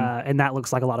it, and that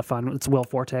looks like a lot of fun. It's Will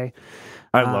Forte.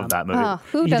 I love that movie.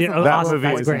 Who You doesn't? did- love That awesome. movie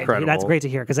That's is great. incredible. That's great to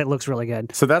hear because it looks really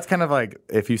good. So that's kind of like,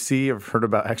 if you see or heard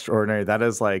about Extraordinary, that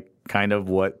is like kind of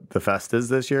what the fest is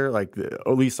this year. Like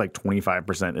at least like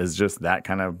 25% is just that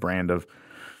kind of brand of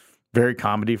very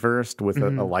comedy first with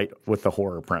a light with the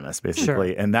horror premise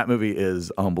basically. Sure. And that movie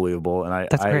is unbelievable. And I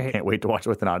great. can't wait to watch it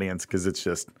with an audience because it's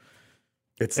just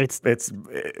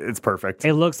it's perfect.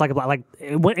 It looks like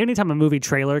anytime a movie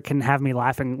trailer can have me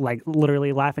laughing, like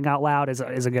literally laughing out loud, is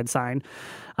a good sign.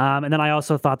 And then I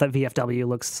also thought that VFW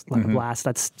looks like a blast.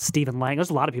 That's Stephen Lang. There's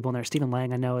a lot of people in there. Stephen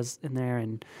Lang, I know, is in there,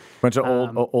 and Bunch of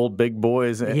old big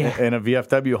boys in a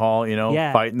VFW hall,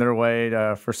 fighting their way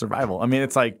for survival. I mean,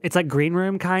 it's like Green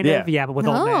Room kind of, but with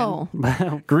old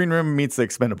men. Green Room meets the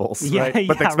Expendables, Yeah, right?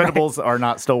 But the yeah, right. Expendables are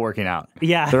not still working out.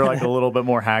 Yeah. They're like a little bit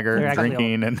more haggard, They're actually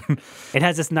drinking, and It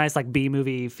has this nice like B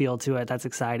movie feel to it. That's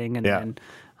exciting, and Yeah.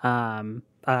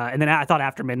 and then I thought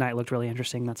After Midnight looked really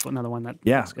interesting. That's another one that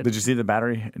yeah. looks good. Did you see The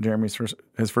Battery? Jeremy's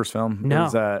his first film. No.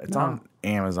 It's on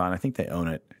Amazon. I think they own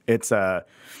it. It's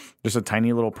just a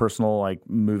tiny little personal like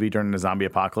movie during the zombie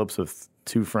apocalypse with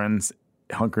two friends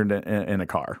hunkered in a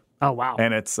car. Oh wow!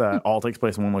 And it's all takes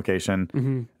place in one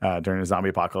location during the zombie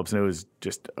apocalypse, and it was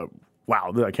just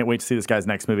wow! I can't wait to see this guy's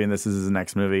next movie, and this is his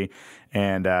next movie,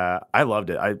 and I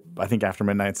loved it. I think After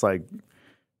Midnight's like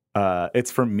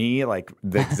it's for me like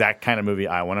the exact kind of movie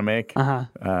I want to make,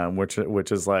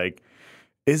 which is like.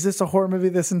 Is this a horror movie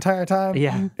this entire time?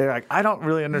 Yeah. Like, I don't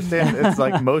really understand. It's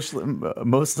like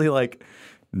mostly like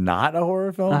not a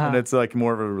horror film, and it's like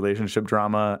more of a relationship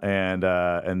drama, and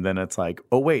then it's like,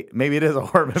 oh wait, maybe it is a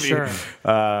horror movie. Sure.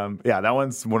 Yeah, that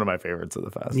one's one of my favorites of the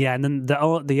fest. Yeah, and then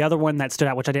the other one that stood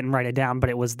out, which I didn't write it down,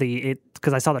 but it was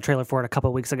because I saw the trailer for it a couple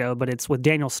of weeks ago. But it's with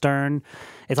Daniel Stern.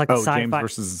 It's like the sci-fi James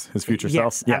versus his future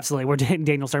yes, self. Yeah. absolutely. Where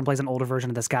Daniel Stern plays an older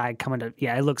version of this guy coming to.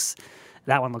 Yeah,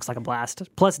 that one looks like a blast.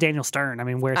 Plus Daniel Stern. I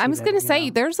mean, I was going to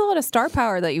say, there's a lot of star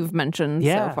power that you've mentioned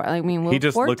so far. I mean, Will he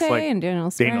just Forte looks like and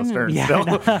Daniel Stern. Daniel Stern. Yeah,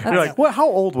 Still. You're like, what? How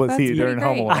old was he That's during pretty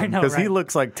Home great. Alone? I know, Because he right?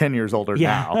 looks like 10 years older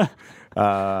Yeah.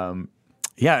 now.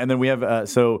 Yeah, and then we have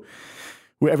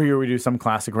every year we do some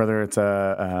classic, whether it's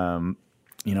a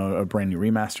brand new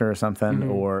remaster or something,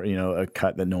 or a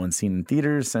cut that no one's seen in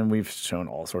theaters, and we've shown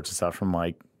all sorts of stuff from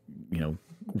like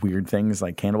weird things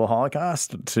like Cannibal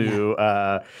Holocaust to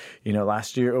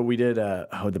last year we did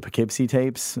the Poughkeepsie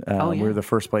tapes. We were the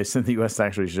first place in the U.S. to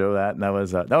actually show that, and that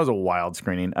was a wild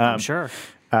screening. I'm sure.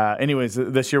 Anyways,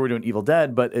 this year we're doing Evil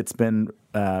Dead, but it's been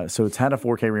so it's had a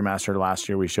 4K remaster last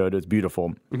year. We showed it's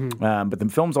beautiful, but the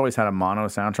film's always had a mono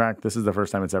soundtrack. This is the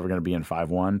first time it's ever going to be in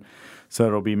 5.1, so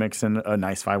it'll be mixing a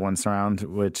nice 5.1 surround,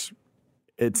 which.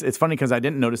 It's funny because I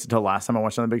didn't notice it until last time I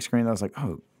watched it on the big screen. I was like,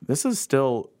 oh, this is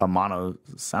still a mono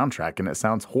soundtrack, and it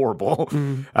sounds horrible.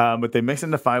 But they mixed it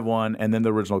into 5.1, and then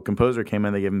the original composer came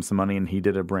in. They gave him some money, and he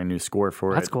did a brand new score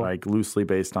for That's it, cool. like loosely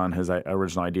based on his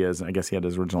original ideas. And I guess he had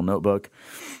his original notebook.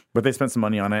 But they spent some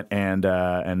money on it,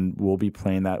 and we'll be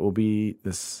playing that. We'll be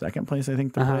the second place, I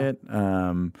think, to play it.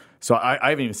 So I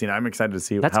haven't even seen it. I'm excited to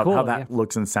see how that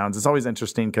looks and sounds. It's always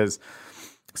interesting because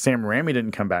Sam Raimi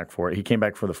didn't come back for it. He came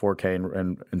back for the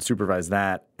 4K and supervised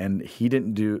that. And he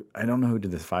didn't do – I don't know who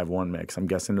did this 5.1 mix. I'm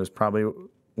guessing it was probably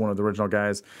one of the original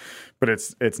guys. But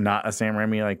it's not a Sam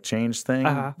Raimi like change thing.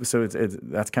 So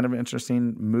that's kind of an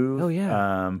interesting move. Oh,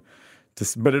 yeah.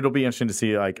 But it'll be interesting to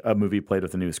see like a movie played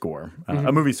with a new score.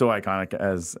 A movie so iconic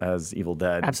as Evil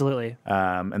Dead. Absolutely.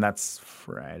 And that's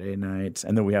Friday night.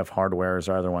 And then we have Hardware is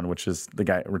our other one, which is the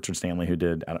guy Richard Stanley who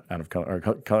did Color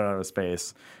Out of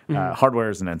Space. Hardware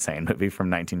is an insane movie from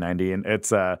 1990, and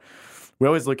it's we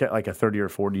always look at like a 30 or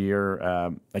 40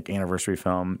 year like anniversary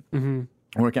film.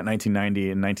 We look at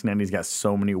 1990, and 1990's got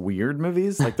so many weird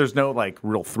movies. Like there's no like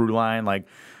real through line. Like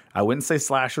I wouldn't say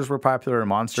slashers were popular or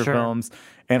monster films,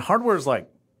 and Hardware is like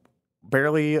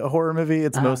barely a horror movie.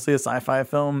 It's mostly a sci-fi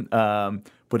film,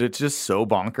 but it's just so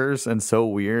bonkers and so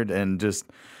weird, and just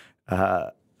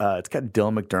it's got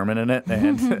Dylan McDermott in it,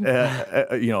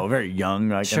 and very young,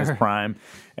 like in his prime,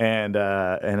 and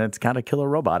it's got a killer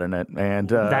robot in it, and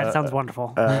That sounds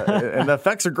wonderful. and the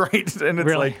effects are great, and it's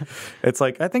Really?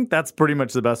 like I think that's pretty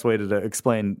much the best way to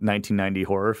explain 1990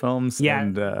 horror films. Yeah,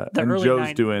 and the Joe's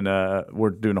early we're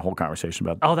doing a whole conversation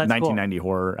about Oh, that's 1990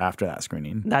 horror after that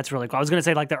screening. That's really cool. I was going to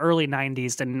say like the early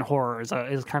 90s in horror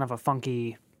is kind of a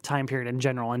funky time period in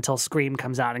general until Scream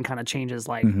comes out and kind of changes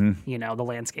like the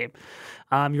landscape.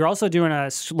 You're also doing a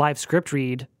live script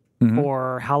read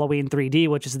for Halloween 3D,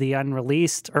 which is the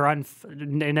unreleased or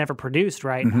never produced,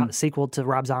 right? Sequel to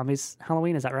Rob Zombie's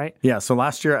Halloween. Is that right? Yeah. So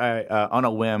last year, I on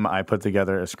a whim, I put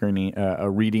together a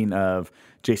reading of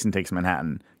Jason Takes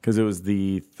Manhattan because it was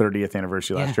the 30th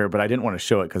anniversary last year, but I didn't want to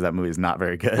show it because that movie is not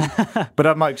very good. But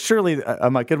I'm like,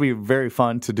 it'd be very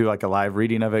fun to do like a live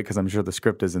reading of it because I'm sure the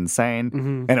script is insane,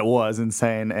 and it was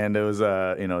insane, and it was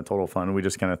total fun. We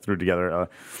just kind of threw together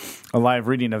a live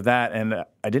reading of that, and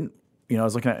I didn't. I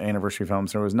was looking at anniversary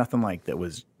films. There was nothing like that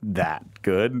was that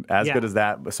good, good as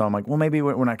that. So I'm like, well, maybe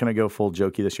we're not going to go full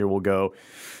jokey this year. We'll go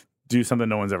do something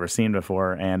no one's ever seen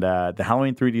before. And the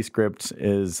Halloween 3D script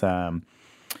is from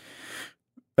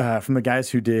the guys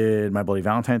who did My Bloody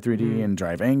Valentine 3D and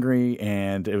Drive Angry.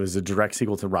 And it was a direct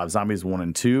sequel to Rob Zombie's 1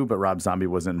 and 2, but Rob Zombie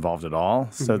wasn't involved at all.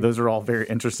 So those are all very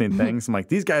interesting things. I'm like,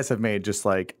 these guys have made just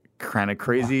like kind of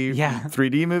crazy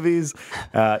 3D movies.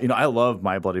 I love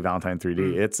My Bloody Valentine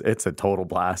 3D. It's a total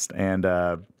blast. And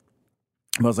I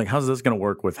was like, how's this going to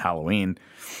work with Halloween?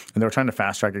 And they were trying to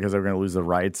fast track it because they were going to lose the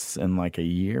rights in like a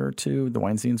year or two, the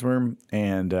Weinsteins were.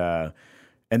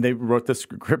 And they wrote the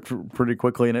script pretty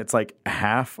quickly, and it's like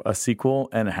half a sequel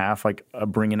and half like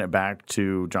bringing it back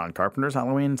to John Carpenter's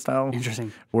Halloween style.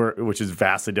 Interesting. Which is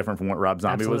vastly different from what Rob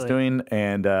Zombie was doing,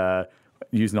 and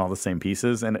using all the same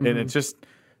pieces. And it's just...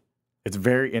 It's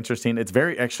very interesting. It's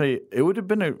very it would have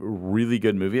been a really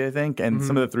good movie, I think. And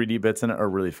some of the 3D bits in it are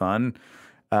really fun.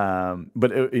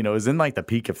 But it was in like the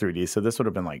peak of 3D. So this would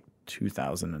have been like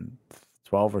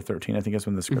 2012 or 13, I think is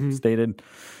when the script was dated.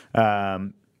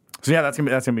 So yeah, that's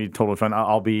gonna be totally fun.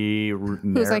 I'll be.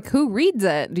 Who reads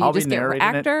it? Do you just get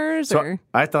actors? So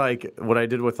I thought like what I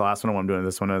did with the last one, and what I'm doing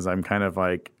this one is I'm kind of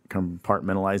like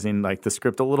compartmentalizing like the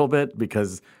script a little bit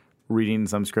because reading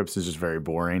some scripts is just very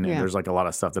boring, and there's like a lot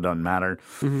of stuff that doesn't matter.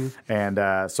 And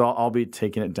so I'll be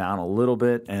taking it down a little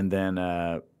bit, and then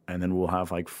we'll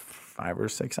have like 5 or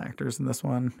 6 actors in this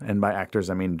one. And by actors,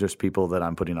 I mean just people that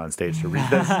I'm putting on stage to read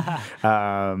this.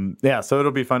 So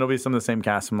it'll be fun. It'll be some of the same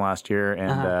cast from last year,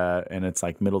 and it's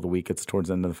like middle of the week. It's towards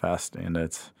the end of the fest, and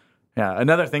it's. Yeah,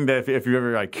 another thing that if you're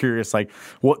ever like curious, like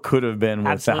what could have been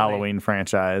with the Halloween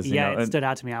franchise. It stood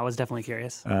out to me. I was definitely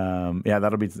curious.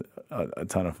 That'll be a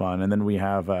ton of fun. And then we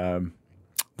have The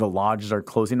Lodge is our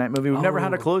closing night movie. We've never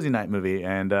had a closing night movie,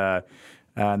 and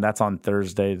that's on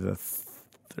Thursday the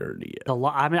 30th.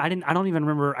 I didn't even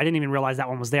remember. I didn't even realize that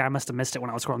one was there. I must have missed it when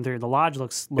I was scrolling through. The Lodge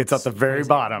looks it's at the very crazy.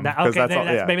 Bottom.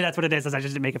 Maybe that's what it is. I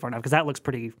just didn't make it far enough because that looks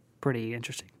pretty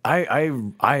interesting.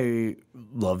 I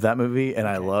love that movie, and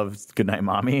I love Goodnight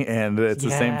Mommy, and it's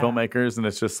the same filmmakers, and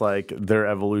it's just like their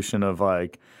evolution of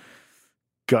like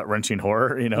gut-wrenching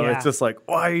horror. It's just like,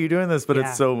 why are you doing this? But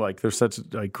it's so like they're such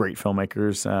like great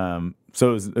filmmakers.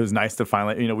 So it was nice to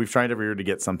finally, we've tried every year to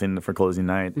get something for closing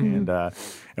night, and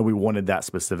we wanted that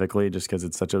specifically just because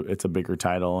it's a bigger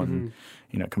title, and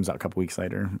it comes out a couple weeks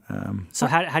later. So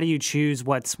how do you choose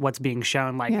what's being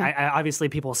shown? Like, I obviously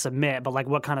people submit, but like,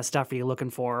 what kind of stuff are you looking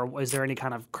for? Is there any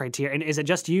kind of criteria? And is it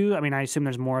just you? I mean, I assume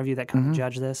there's more of you that kind of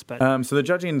judge this, but so the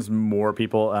judging is more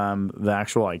people. The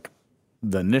actual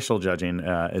the initial judging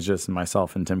is just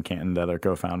myself and Tim Canton, the other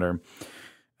co-founder.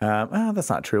 That's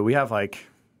not true. We have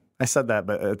I said that,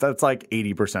 but that's like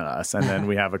 80% us. And then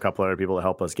we have a couple other people that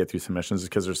help us get through submissions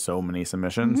because there's so many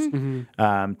submissions.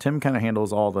 Tim kind of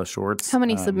handles all the shorts. How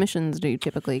many submissions do you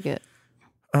typically get?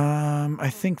 I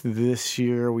think this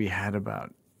year we had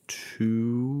about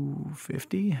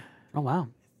 250. Oh, wow.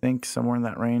 I think somewhere in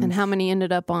that range. And how many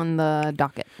ended up on the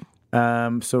docket?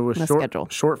 So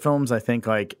with short films, I think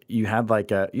you had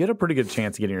a pretty good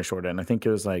chance of getting your short in. I think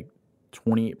it was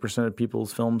 28% of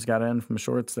people's films got in from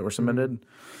shorts that were submitted.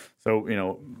 So,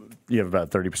 you have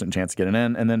about a 30% chance of getting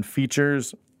in. And then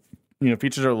features,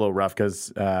 features are a little rough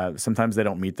because sometimes they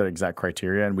don't meet the exact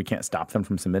criteria and we can't stop them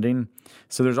from submitting.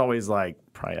 So there's always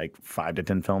probably 5 to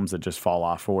 10 films that just fall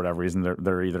off for whatever reason.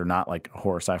 They're either not like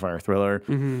horror, sci-fi, or thriller,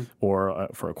 or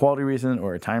for a quality reason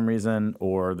or a time reason,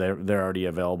 or they're already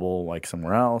available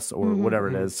somewhere else or whatever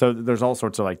it is. So there's all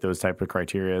sorts of those type of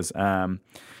criterias.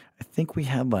 I think we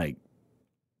had I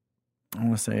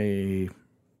want to say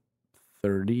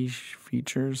 30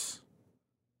 features,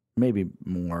 maybe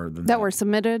more than that. That were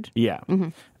submitted? Yeah.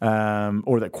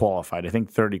 Or that qualified. I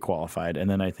think 30 qualified. And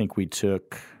then I think we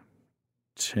took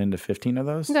 10 to 15 of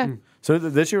those. Okay. So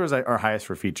this year was our highest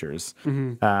for features.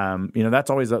 That's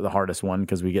always the hardest one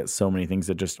because we get so many things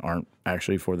that just aren't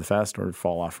actually for the fest or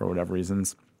fall off for whatever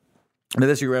reasons. But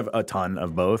this year we have a ton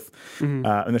of both.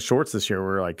 And the shorts this year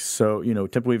were like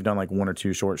typically we've done like 1 or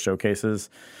 2 short showcases.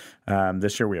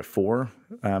 This year we have 4.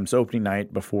 So opening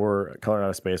night before Color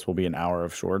Out of Space will be an hour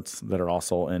of shorts that are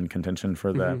also in contention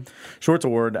for the Shorts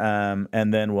Award.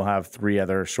 And then we'll have 3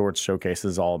 other shorts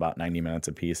showcases, all about 90 minutes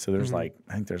apiece. So there's I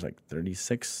think there's like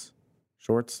 36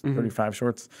 shorts, 35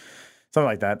 shorts. Something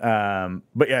like that.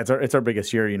 But yeah, it's our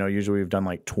biggest year. Usually we've done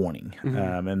like 20.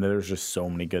 And there's just so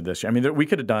many good this year. I mean, we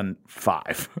could have done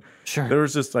 5. Sure. There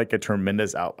was just like a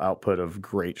tremendous output of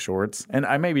great shorts. And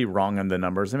I may be wrong on the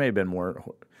numbers. It may have been more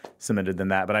submitted than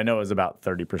that, but I know it was about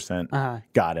 30%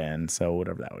 got in. So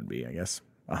whatever that would be, I guess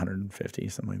 150,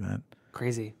 something like that.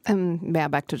 Crazy.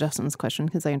 Back to Justin's question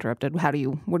because I interrupted. What are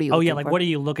you? What are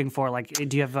you looking for? Like,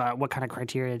 do you have what kind of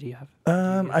criteria do you have?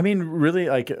 I mean, really,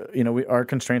 like our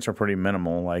constraints are pretty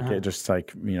minimal. Like it just like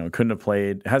couldn't have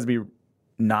played. It has to be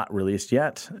not released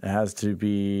yet. It has to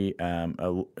be at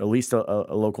least a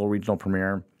local regional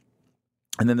premiere,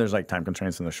 and then there's like time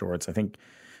constraints in the shorts. I think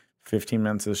 15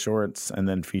 minutes of shorts, and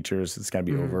then features. It's got to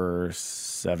be over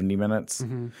 70 minutes,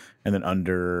 and then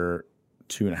under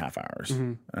 2.5 hours.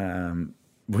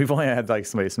 We've only had like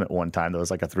somebody submit one time that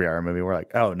was like a 3-hour movie. We're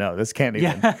like, oh no, this can't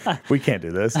even. We can't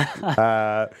do this.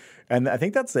 And I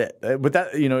think that's it. But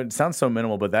that it sounds so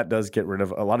minimal, but that does get rid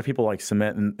of a lot of people. Like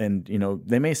submit and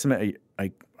they may submit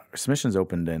submissions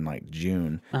opened in like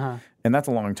June, and that's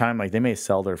a long time. Like they may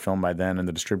sell their film by then, and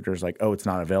the distributor's like, oh, it's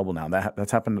not available now.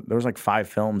 That's happened. There was like 5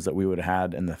 films that we would have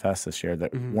had in the fest this year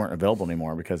that weren't available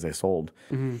anymore because they sold.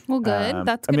 Well, good.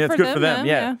 That's good. That's good for them.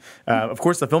 Yeah. Of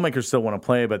course, the filmmakers still want to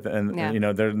play, but then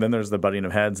there's the butting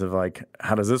of heads of like,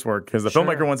 how does this work? Because the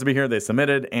filmmaker wants to be here, they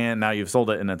submitted, and now you've sold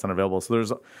it, and it's unavailable. So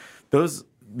there's those.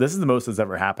 This is the most that's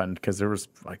ever happened because there was,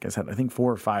 like I said, I think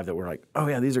 4 or 5 that were like, oh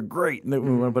yeah, these are great, and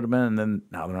we want to put them in, and then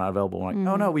now they're not available. We're like,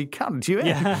 oh no, we counted you in.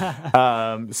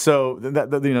 Yeah. So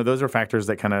those are factors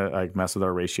that kind of like mess with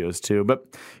our ratios too.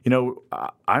 But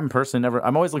I'm personally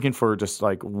I'm always looking for just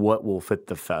like what will fit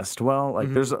the fest well.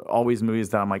 Like there's always movies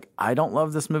that I'm like, I don't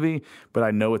love this movie, but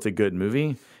I know it's a good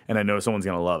movie, and I know someone's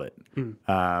gonna love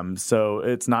it. So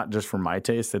it's not just for my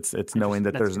taste. It's knowing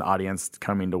that there's an audience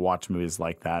coming to watch movies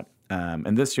like that.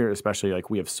 And this year, especially, like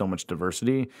we have so much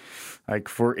diversity. Like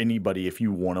for anybody, if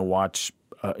you want to watch,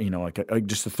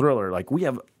 just a thriller, like we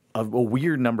have a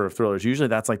weird number of thrillers. Usually,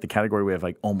 that's like the category we have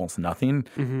like almost nothing,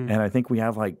 and I think we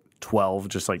have like 12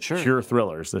 just like pure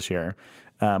thrillers this year.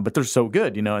 But they're so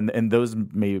good, and those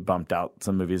maybe bumped out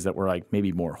some movies that were like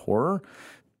maybe more horror,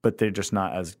 but they're just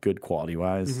not as good quality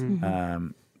wise.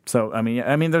 So I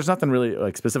mean, there's nothing really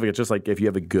like specific. It's just like if you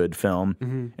have a good film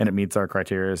and it meets our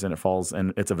criteria and it falls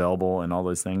and it's available and all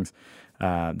those things,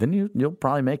 then you'll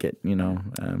probably make it.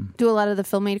 Do a lot of the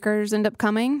filmmakers end up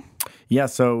coming? Yeah.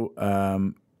 So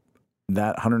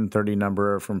that 130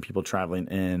 number from people traveling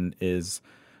in is,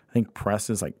 I think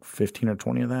press is like 15 or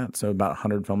 20 of that. So about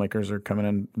 100 filmmakers are coming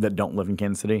in that don't live in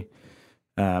Kansas City.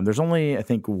 There's only I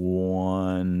think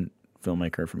 1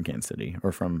 filmmaker from Kansas City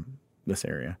or from this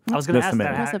area. I was going to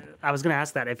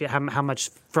ask that. If you how much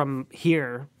from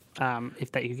here,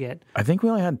 if that you get. I think we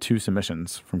only had 2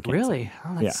 submissions from Kansas. Really?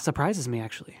 Oh, that surprises me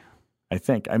actually. I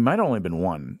think I might have only been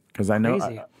 1 because I know.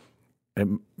 It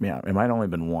might have only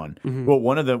been 1. Well,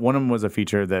 one of them was a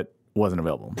feature that wasn't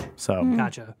available. So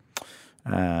gotcha.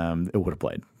 It would have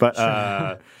played, but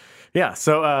yeah.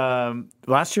 So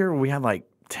last year we had like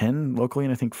 10 locally,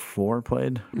 and I think 4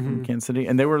 played from Kansas City.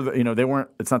 And they were, they weren't.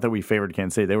 It's not that we favored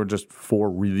Kansas City; they were just 4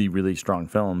 really, really strong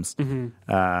films.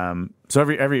 So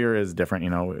every year is different.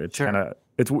 It's kind of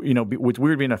it's it's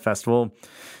weird being a festival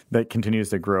that continues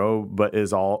to grow, but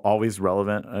is always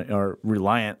relevant or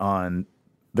reliant on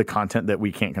the content that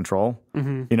we can't control.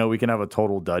 We can have a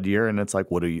total dud year, and it's like,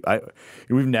 we've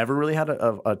never really had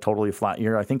a totally flat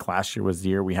year. I think last year was the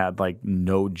year we had like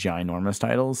no ginormous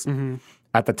titles.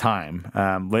 At the time,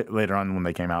 later on when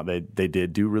they came out, they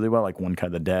did do really well. Like One Cut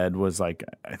of the Dead was like,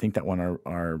 I think that won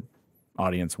our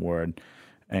audience award.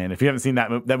 And if you haven't seen that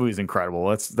movie's incredible.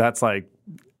 That's like,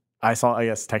 I saw, I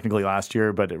guess technically last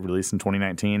year, but it released in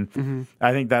 2019.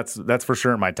 I think that's for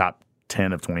sure my top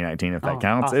 10 of 2019 if that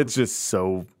counts. Awesome. It's just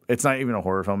so. It's not even a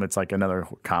horror film. It's like another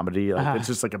comedy. It's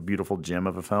just like a beautiful gem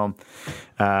of a film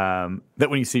that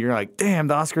when you see, you're like, damn,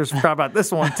 the Oscars forgot about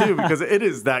this one too, because it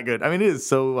is that good. I mean, it is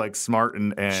so like smart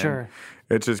and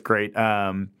it's just great.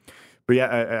 But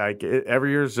yeah,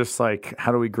 every year is just like,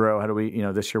 how do we grow? How do we,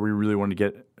 this year we really wanted to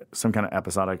get some kind of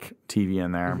episodic TV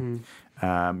in there.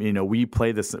 We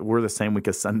play this, we're the same week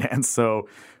as Sundance. So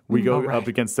we go up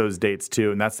against those dates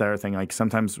too. And that's the other thing. Like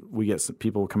sometimes we get some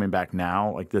people coming back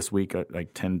now, like this week,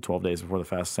 like 10, 12 days before the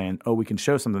fest saying, oh, we can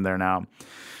show something there now.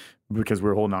 because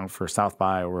we're holding out for South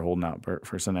by, or we're holding out for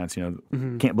Sundance.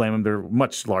 Can't blame them. They're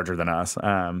much larger than us.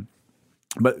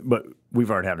 But we've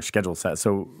already had our schedule set,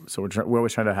 so we're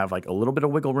always trying to have like a little bit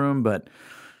of wiggle room. But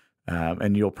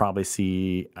and you'll probably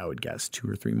see, I would guess, 2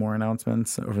 or 3 more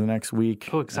announcements over the next week.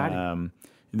 Oh, exciting!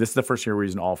 This is the first year we're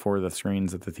using all 4 of the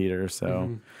screens at the theater.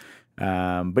 So,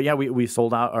 but yeah, we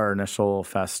sold out our initial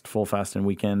full fest and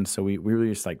weekend. So we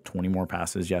released like 20 more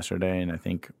passes yesterday, and I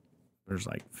think there's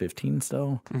like 15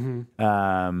 still.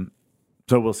 So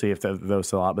we'll see if those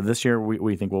sell out. But this year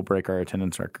we think we'll break our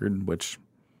attendance record, which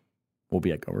will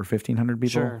be like over 1,500 people.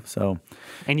 Sure. So,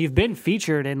 and you've been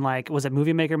featured in was it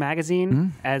Movie Maker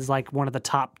magazine as like one of the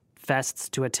top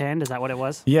fests to attend? Is that what it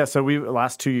was? Yeah. So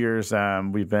last 2 years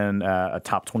we've been a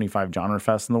top 25 genre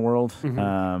fest in the world.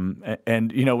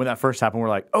 And when that first happened, we're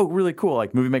like, oh, really cool.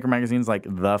 Like Movie Maker magazine's like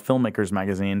the filmmakers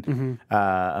magazine.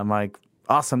 I'm like,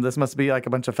 awesome. This must be like a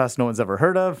bunch of fests no one's ever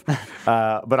heard of.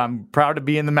 But I'm proud to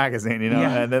be in the magazine,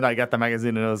 Yeah. And then I got the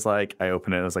magazine and it was like, I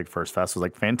opened it was like, first fest was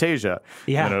like Fantasia.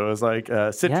 Yeah. And it was like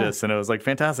Citrus and it was like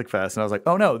Fantastic Fest. And I was like,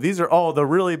 oh no, these are all the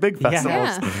really big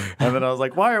festivals. Yeah. And then I was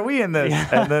like, why are we in this?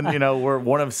 And then, we're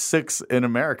one of 6 in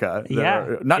America.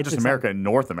 Not just America, in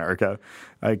North America.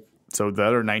 So the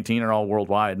other 19 are all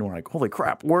worldwide, and we're like, holy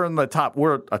crap, we're a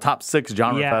top 6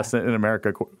 genre fest in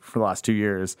America for the last 2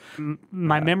 years.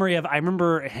 My memory I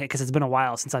remember, because it's been a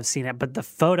while since I've seen it, but the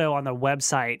photo on the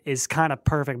website is kind of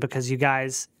perfect because you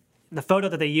guys, the photo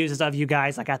that they use is of you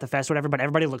guys like at the fest or whatever, but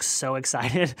everybody looks so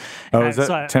excited. Oh, is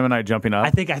that Tim and I jumping up?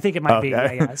 I think it might be.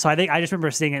 Yeah. So I just remember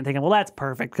seeing it and thinking, well, that's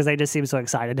perfect because they just seem so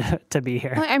excited to be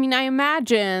here. I mean, I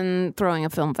imagine throwing a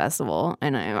film festival,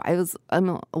 and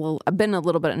I've been a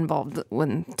little bit involved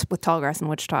with Tallgrass in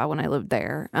Wichita when I lived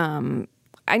there.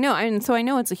 I know, and so I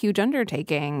know it's a huge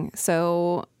undertaking.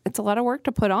 So it's a lot of work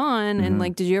to put on. And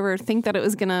did you ever think that it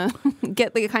was gonna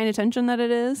get the kind of attention that it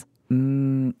is?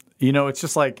 It's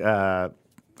just like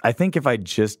I think if I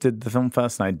just did the film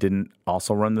fest and I didn't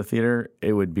also run the theater,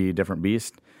 it would be a different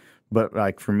beast. But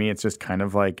like for me, it's just kind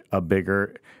of like it'd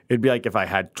be like if I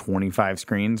had 25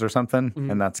 screens or something,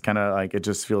 and that's kind of like, it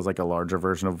just feels like a larger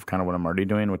version of kind of what I'm already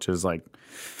doing, which is like,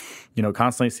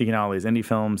 constantly seeking out all these indie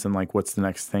films and like what's the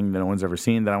next thing that no one's ever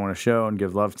seen that I want to show and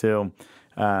give love to.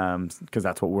 Because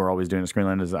that's what we're always doing at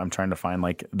Screenland, is I'm trying to find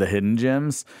like the hidden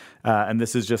gems. And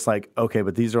this is just like, okay,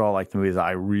 but these are all like the movies that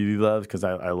I really love because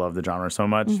I love the genre so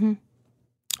much.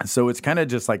 So it's kind of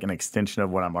just like an extension of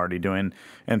what I'm already doing.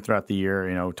 And throughout the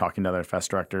year, talking to other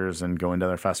fest directors and going to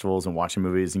other festivals and watching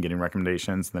movies and getting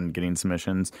recommendations, and then getting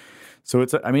submissions. So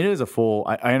it is a full,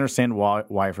 I understand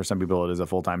why for some people it is a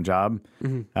full-time job.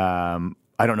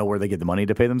 I don't know where they get the money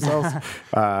to pay themselves.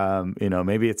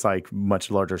 Maybe it's like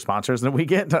much larger sponsors than we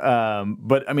get.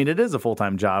 But I mean, it is a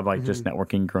full-time job, like just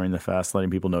networking, growing the fest, letting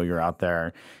people know you're out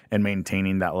there and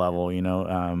maintaining that level,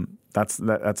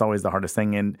 that's always the hardest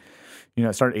thing. And,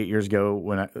 it started 8 years ago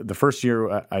when the first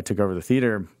year I took over the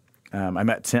theater. I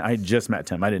met Tim. I just met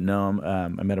Tim. I didn't know him.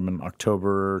 I met him in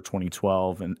October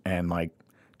 2012 and like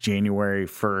January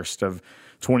 1st of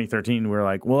 2013, we were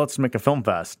like, well, let's make a film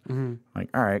fest. Like,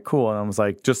 all right, cool. And I was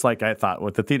like, just like I thought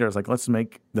with the theater, I was like, let's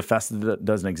make the fest that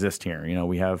doesn't exist here.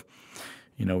 We have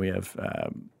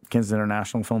Kansas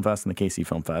International Film Fest and the KC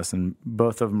Film Fest, and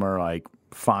both of them are like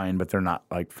fine, but they're not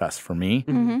like fest for me.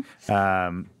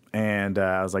 And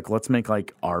I was like, let's make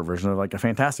like our version of like a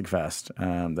Fantastic Fest.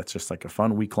 That's just like a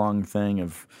fun week-long thing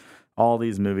of all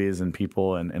these movies and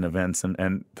people and events.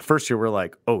 And the first year we're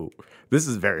like, oh, this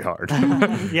is very hard.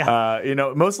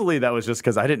 Mostly that was just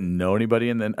because I didn't know anybody.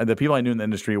 And then the people I knew in the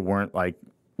industry weren't like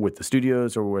with the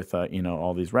studios or with,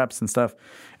 all these reps and stuff.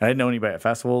 And I didn't know anybody at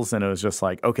festivals. And it was just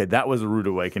like, okay, that was a rude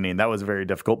awakening. That was very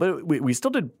difficult. But we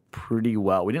still did pretty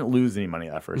well. We didn't lose any money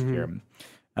that first year.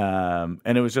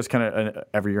 And it was just kind of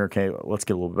every year, okay, let's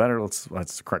get a little bit better.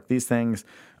 Let's correct these things.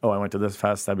 Oh, I went to this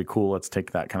fest. That'd be cool. Let's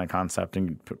take that kind of concept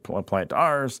and apply it to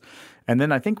ours. And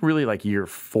then I think really like year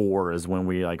 4 is when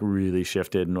we like really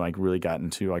shifted and like really got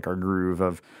into like our groove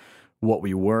of what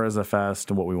we were as a fest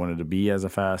and what we wanted to be as a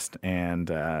fest and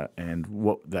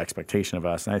what the expectation of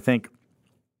us. And I think,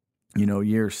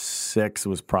 year 6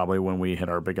 was probably when we hit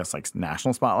our biggest like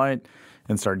national spotlight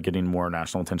and started getting more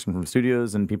national attention from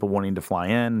studios and people wanting to fly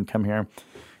in and come here.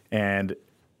 And,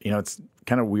 it's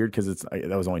kind of weird because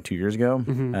that was only 2 years ago.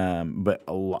 But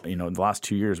a lot, the last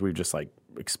 2 years we've just like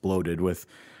exploded with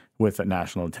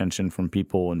national attention from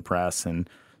people and press and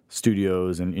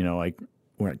studios and, like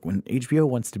when HBO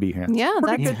wants to be here. Yeah,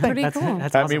 that's pretty cool.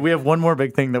 That's awesome. I mean, we have one more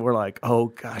big thing that we're like, oh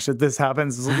gosh, if this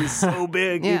happens, this will be so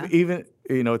big. Yeah. Even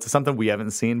it's something we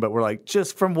haven't seen, but we're like,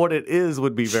 just from what it is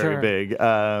would be very Sure. big.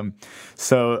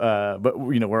 But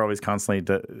we're always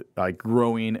constantly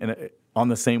growing, and on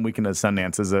the same weekend as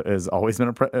Sundance has always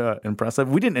been impressive.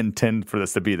 We didn't intend for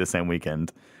this to be the same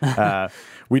weekend.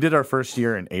 We did our first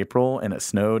year in April, and it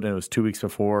snowed, and it was 2 weeks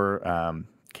before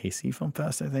KC Film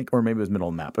Fest, I think, or maybe it was Middle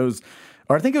of Map.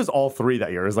 I think it was all three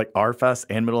that year. It was like our fest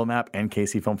and Middle of Map and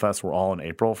KC Film Fest were all in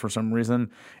April for some reason,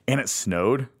 and it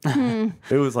snowed. It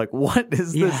was like, what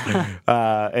is this?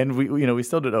 And we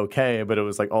still did okay, but it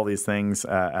was like all these things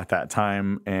at that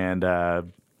time. And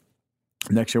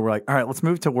next year we're like, all right, let's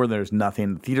move to where there's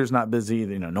nothing. The theater's not busy.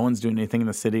 No one's doing anything in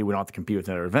the city. We don't have to compete with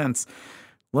other events.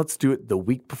 Let's do it the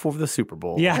week before the Super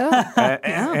Bowl.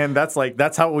 And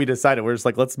that's how we decided. We're just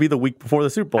like, let's be the week before the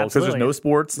Super Bowl because there's no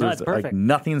sports. No, There's it's perfect.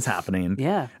 nothing's happening.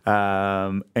 Yeah.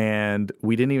 And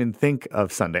we didn't even think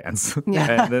of Sundance.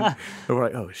 And then we're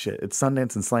like, oh shit, it's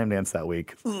Sundance and Slam Dance that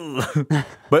week.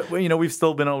 But we've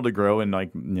still been able to grow and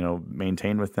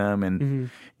maintain with them.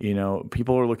 And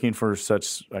people are looking for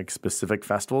such specific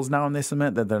festivals now, and they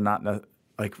submit that they're not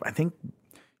I think.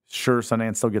 Sure,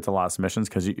 Sundance still gets a lot of submissions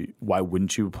because why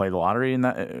wouldn't you play the lottery in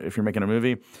that if you're making a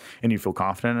movie and you feel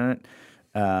confident in it?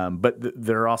 But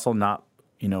they're also not,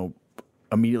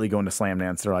 immediately going to Slam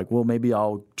Dance. They're like, well, maybe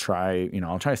I'll try,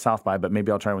 I'll try South by, but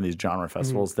maybe I'll try one of these genre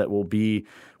festivals that will be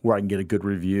where I can get a good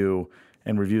review.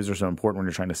 And reviews are so important when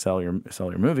you're trying to sell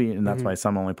your movie, and that's why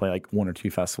some only play one or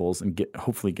two festivals and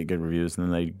hopefully get good reviews, and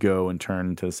then they go and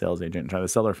turn to the sales agent and try to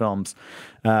sell their films.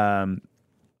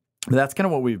 But that's kind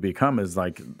of what we've become is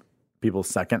people's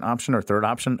second option or third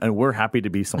option, and we're happy to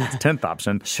be someone's 10th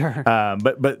option. Sure.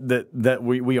 But that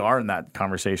we are in that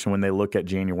conversation when they look at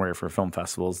January for film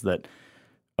festivals that,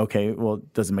 okay, well,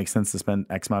 does it make sense to spend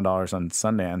X amount of dollars on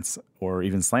Sundance or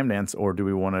even Slam Dance, or do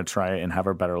we want to try and have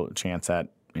a better chance at,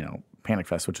 Panic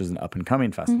Fest, which is an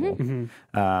up-and-coming festival,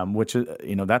 which is,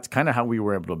 that's kind of how we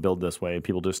were able to build this way.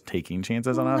 People just taking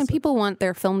chances on us. And people want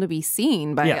their film to be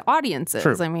seen by audiences.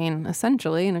 True. I mean,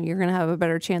 essentially, you're going to have a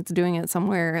better chance of doing it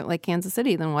somewhere like Kansas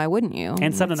City, then why wouldn't you?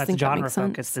 And something that's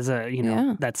genre-focused is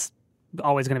that's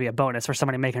always going to be a bonus for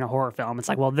somebody making a horror film. It's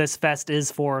like, well, this fest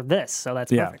is for this, so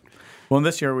that's perfect. Well, and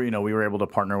this year, we were able to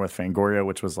partner with Fangoria,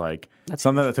 which was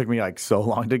something that took me so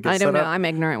long to get set up. I don't know. I'm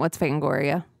ignorant. What's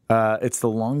Fangoria? It's the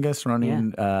longest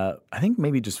running, I think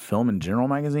maybe just film in general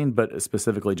magazine, but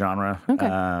specifically genre.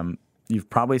 Okay. You've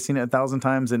probably seen it 1,000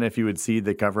 times, and if you would see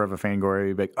the cover of a Fangoria,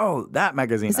 you'd be like, oh, that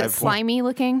magazine. Is it slimy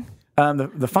looking?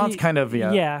 The font's kind of,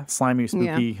 slimy,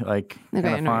 spooky, kind of font. I know what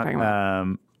you're talking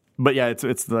about. But yeah,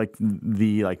 it's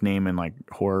the name in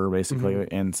horror, basically,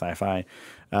 and sci-fi.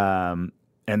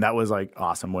 And that was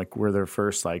awesome. We're their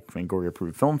first Fangoria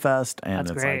approved film fest, and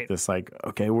That's it's great. this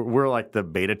okay, we're the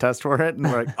beta test for it, and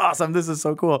we're awesome, this is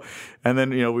so cool. And then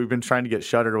we've been trying to get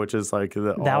Shudder, which is that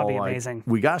would be amazing.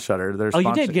 We got Shudder.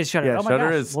 You did get Shudder. Yeah, oh my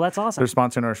Shudder gosh. is Well, that's awesome. They're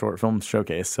sponsoring our short film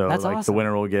showcase, so that's awesome. The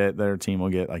winner will get their team will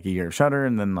get a year of Shudder,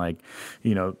 and then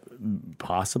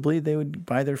possibly they would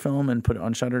buy their film and put it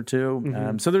on Shudder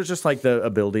too. So there's just the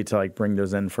ability to bring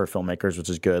those in for filmmakers, which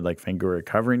is good. Fangoria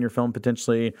covering your film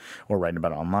potentially, or writing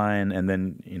about it online, and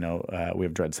then we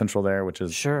have Dread Central there, which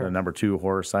is the number 2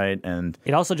 horror site, and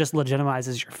it also just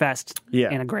legitimizes your fest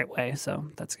in a great way. So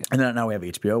that's good. And then now we have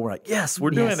HBO. We're yes,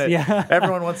 we're doing it. Yeah.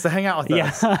 Everyone wants to hang out with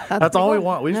us. That's all we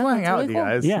want. We just want to hang out with you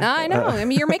guys. Yeah. I know.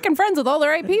 You're making friends with all the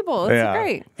right people. It's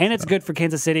great. And it's good for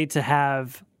Kansas City to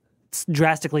have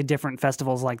drastically different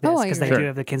festivals like this because they do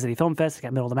have the Kansas City Film Fest, they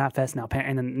got Middle of the Map Fest now,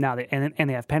 and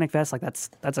they have Panic Fest.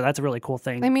 That's a really cool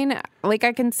thing. I mean, I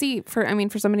can see for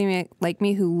somebody like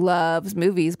me who loves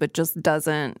movies but just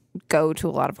doesn't go to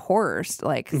a lot of horror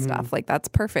stuff. That's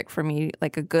perfect for me. A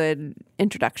good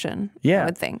introduction. I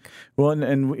would think. Well,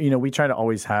 and we try to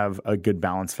always have a good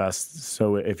balanced fest.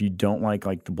 So if you don't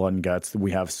like the blood and guts,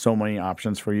 we have so many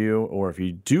options for you. Or if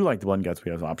you do like the blood and guts,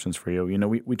 we have options for you.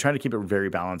 We try to keep it very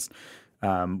balanced.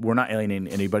 We're not alienating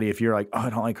anybody. If you're I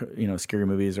don't like scary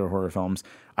movies or horror films,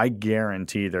 I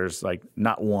guarantee there's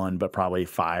not one but probably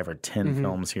 5 or 10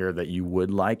 films here that you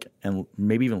would like and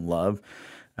maybe even love.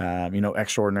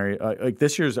 Extraordinary.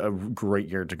 This year's a great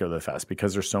year to go to the fest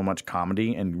because there's so much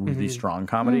comedy and really strong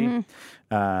comedy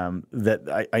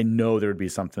that I know there would be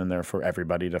something there for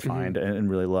everybody to find and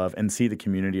really love and see the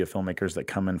community of filmmakers that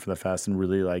come in for the fest and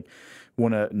really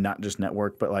want to not just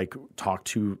network but talk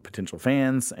to potential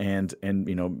fans and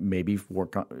maybe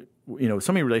work on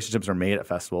so many relationships are made at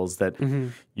festivals that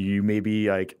you maybe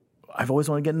I've always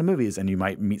wanted to get into movies, and you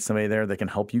might meet somebody there that can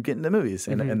help you get into movies.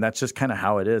 And that's just kind of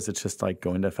how it is. It's just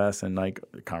going to fest and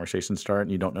conversations start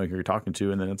and you don't know who you're talking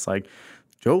to. And then it's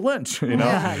Joe Lynch, you know?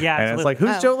 Yeah, And it's absolutely. like,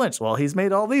 who's Joe Lynch? Well, he's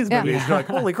made all these movies. You're like,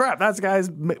 holy crap, that's the guy's,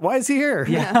 why is he here?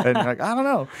 And you're like, I don't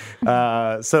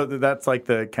know. So that's like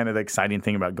the kind of the exciting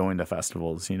thing about going to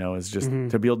festivals, you know, is just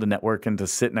to be able to network and to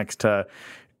sit next to,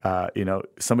 you know,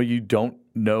 somebody you don't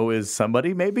know is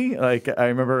somebody maybe. Like I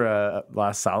remember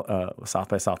last South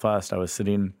by Southwest, I was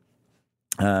sitting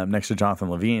next to Jonathan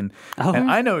Levine.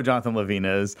 And I know who Jonathan Levine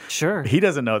is. Sure. He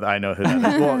doesn't know that I know who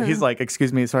that is. Well, he's like,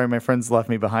 excuse me, sorry, my friends left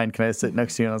me behind. Can I sit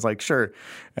next to you? And I was like, sure.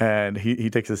 And he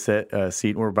takes a seat.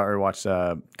 And we're about to watch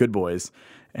Good Boys.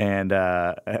 And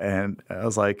I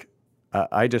was like,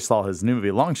 I just saw his new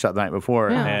movie Long Shot the night before,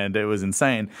 and it was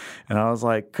insane. And I was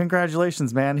like,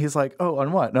 congratulations, man. He's like, oh,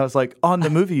 on what? And I was like, on the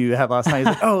movie you had last night. He's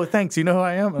like, oh, thanks. You know who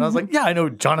I am? And I was like, yeah, I know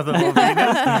Jonathan Levine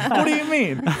is. What do you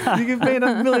mean? You've made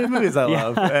a million movies I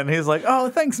love. And he's like, oh,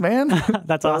 thanks, man.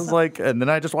 That's So awesome. I was like, and then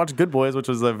I just watched Good Boys, which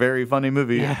was a very funny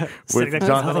movie Sitting with next to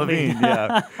Jonathan Levine. Levine.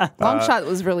 Yeah. Long Shot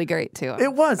was really great too.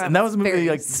 It was. And that was a movie very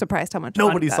like surprised how much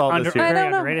nobody fun saw that. this Under- year. I Very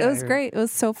don't know. underrated, It I was heard. great. It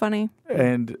was so funny.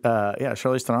 And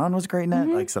Charlize Theron was great in that.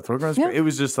 Like Seth Rogen was great. It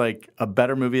was just like a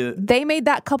better movie. They made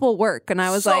that couple work, and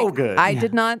I was So like, good. I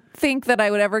did not think that I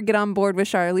would ever get on board with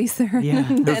Charlize Theron Yeah.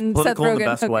 and Seth political in Rogen. the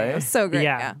best way. It was so great.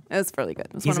 Yeah. Yeah, it was really good.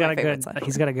 It was He's one got of my favorites.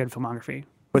 he's got a good filmography.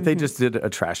 But they just did a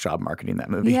trash job marketing that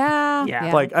movie. Yeah,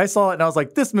 Yeah. Like I saw it and I was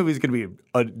like, this movie's going to be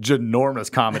a ginormous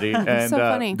comedy. And So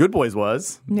funny. Good Boys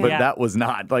was, but Yeah. that was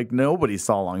not. Like nobody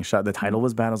saw Long Shot. The title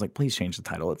was bad. I was like, please change the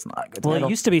title. It's not a good Well, title.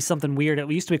 it used to be something weird. It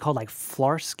used to be called like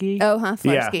Flarsky. Oh, huh?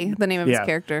 Yeah. Flarsky, the name of his Yeah.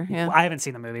 character. Yeah. I haven't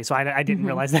seen the movie, so I didn't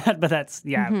realize that. But that's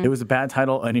It was a bad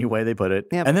title any way they put it.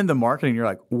 Yep. And then the marketing, you're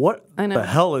like, what I know. the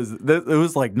hell is this? It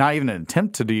was like not even an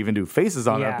attempt to even do faces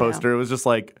on Yeah. that poster. It was just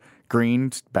like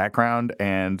green background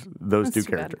and those That's two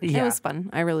too bad. characters. Yeah. It was fun.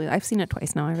 I've seen it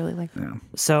twice now. I really like it.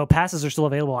 So passes are still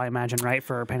available, I imagine, right,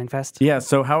 for Painting Fest? Yeah,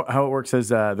 so how it works is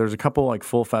there's a couple like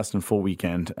full fest and full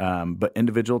weekend, but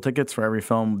individual tickets for every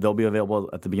film, they'll be available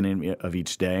at the beginning of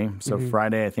each day. So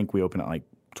Friday, I think we open at like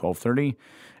 12:30,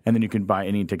 and then you can buy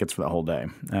any tickets for the whole day.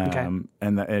 And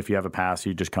if you have a pass,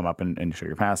 you just come up and show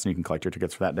your pass, and you can collect your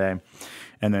tickets for that day.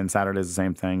 And then Saturday is the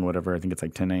same thing, whatever. I think it's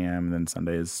like 10 a.m., and then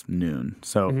Sunday is noon.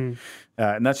 So,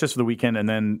 and that's just for the weekend. And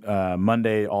then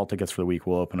Monday, all tickets for the week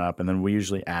will open up, and then we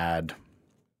usually add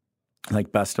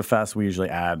like Best of Fest, we usually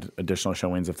add additional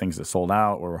showings of things that sold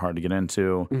out or were hard to get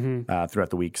into throughout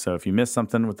the week. So if you miss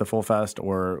something with the full fest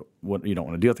or what you don't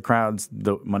want to deal with the crowds,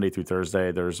 Monday through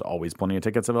Thursday, there's always plenty of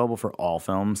tickets available for all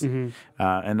films. And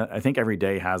I think every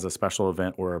day has a special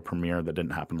event or a premiere that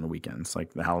didn't happen on the weekends,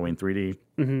 like the Halloween 3D.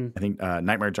 I think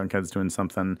Nightmare Junkhead's doing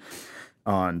something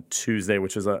on Tuesday,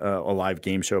 which is a live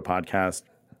game show podcast.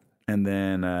 And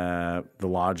then The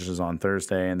Lodge is on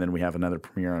Thursday, and then we have another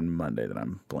premiere on Monday that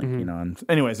I'm blanking on.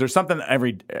 Anyways, there's something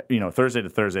every, Thursday to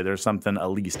Thursday, there's something at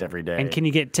least every day. And can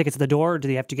you get tickets at the door, or do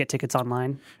they have to get tickets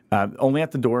online? Only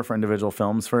at the door for individual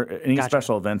films. For any Gotcha.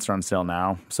 special events are on sale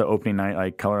now. So opening night,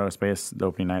 like Color Out of Space, the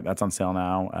opening night, that's on sale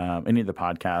now. Any of the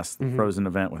podcasts, the Frozen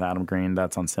event with Adam Green,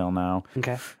 that's on sale now.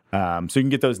 Okay. So you can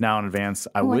get those now in advance.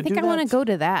 I I think I want to go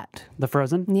to that. The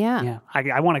Frozen? Yeah. Yeah.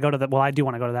 I want to go to I do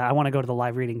want to go to that. I want to go to the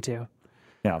live reading too.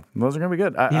 Yeah, those are gonna be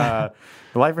good. The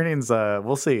live readings,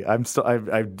 we'll see. I've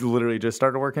literally just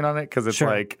started working on it because it's Sure.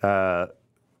 like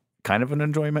kind of an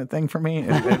enjoyment thing for me.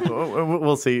 And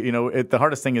we'll see. The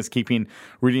hardest thing is keeping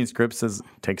reading scripts. It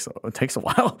takes a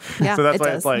while. Yeah, so that's it why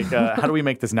does. it's like, how do we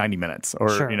make this 90 minutes or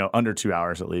Sure. under 2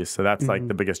 hours at least? So that's like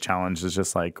the biggest challenge. Is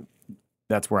just like.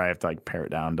 That's where I have to like pare it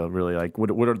down to really like what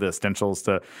are the essentials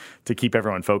to keep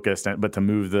everyone focused, but to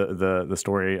move the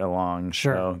story along.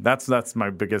 Sure. So that's my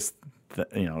biggest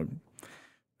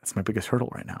that's my biggest hurdle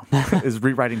right now is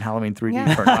rewriting Halloween 3D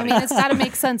Yeah. for an I audience. mean, it's got to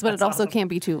make sense, but it also can't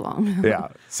be too long. Yeah.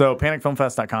 So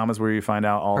panicfilmfest.com is where you find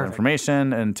out all the Perfect.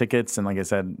 information and tickets. And like I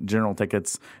said, general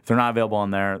tickets, if they're not available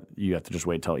on there, you have to just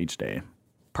wait till each day.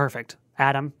 Perfect.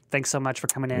 Adam, thanks so much for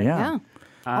coming in. Yeah.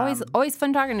 Yeah. Always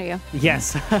fun talking to you.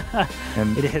 Yes,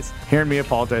 And it is. hearing me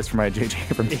apologize for my J.J.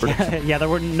 Abrams prediction. Yeah, there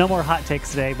were no more hot takes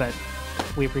today, but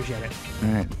we appreciate it. All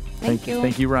right. Thank you.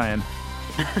 Thank you, Ryan.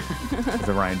 It's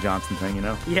a Ryan Johnson thing,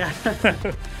 Yeah.